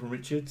 It's bye from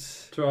Richard.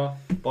 Ta-ra.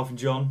 Bye from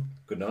John.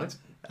 Good night.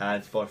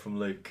 And it's bye from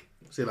Luke.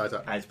 See you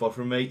later. And it's bye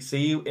from me.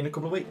 See you in a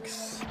couple of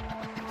weeks.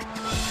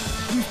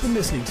 You've been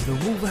listening to the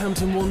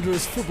Wolverhampton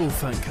Wanderers Football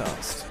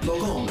Fancast.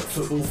 Log on at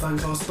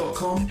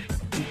footballfancast.com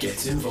and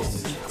get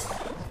involved.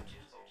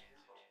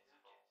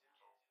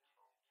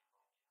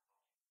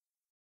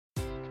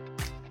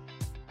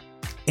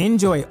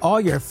 Enjoy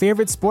all your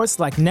favorite sports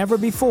like never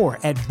before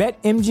at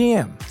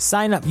BetMGM.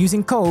 Sign up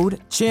using code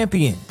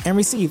CHAMPION and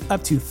receive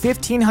up to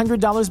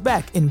 $1,500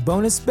 back in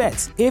bonus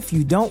bets if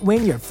you don't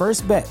win your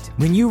first bet.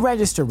 When you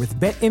register with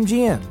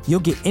BetMGM, you'll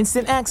get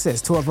instant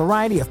access to a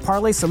variety of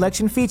parlay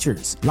selection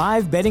features,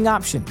 live betting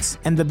options,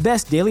 and the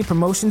best daily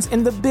promotions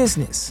in the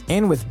business.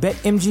 And with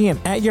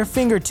BetMGM at your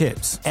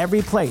fingertips,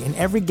 every play and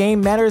every game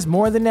matters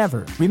more than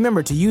ever.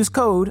 Remember to use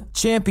code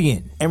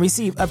CHAMPION and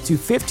receive up to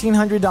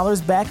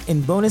 $1,500 back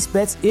in bonus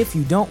bets if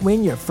you don't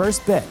win your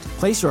first bet.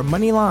 Place your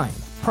money line,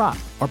 prop,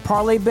 or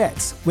parlay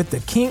bets with the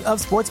king of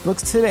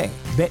sportsbooks today.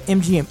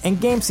 BetMGM and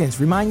GameSense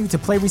remind you to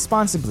play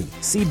responsibly.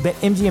 See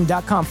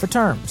BetMGM.com for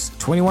terms.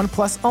 21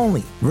 plus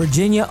only.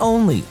 Virginia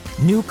only.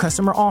 New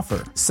customer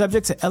offer.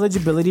 Subject to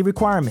eligibility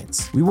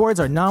requirements. Rewards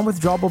are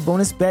non-withdrawable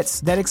bonus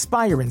bets that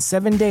expire in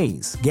 7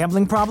 days.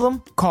 Gambling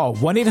problem? Call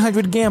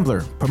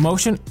 1-800-GAMBLER.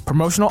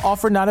 Promotional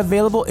offer not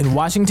available in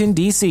Washington,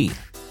 D.C.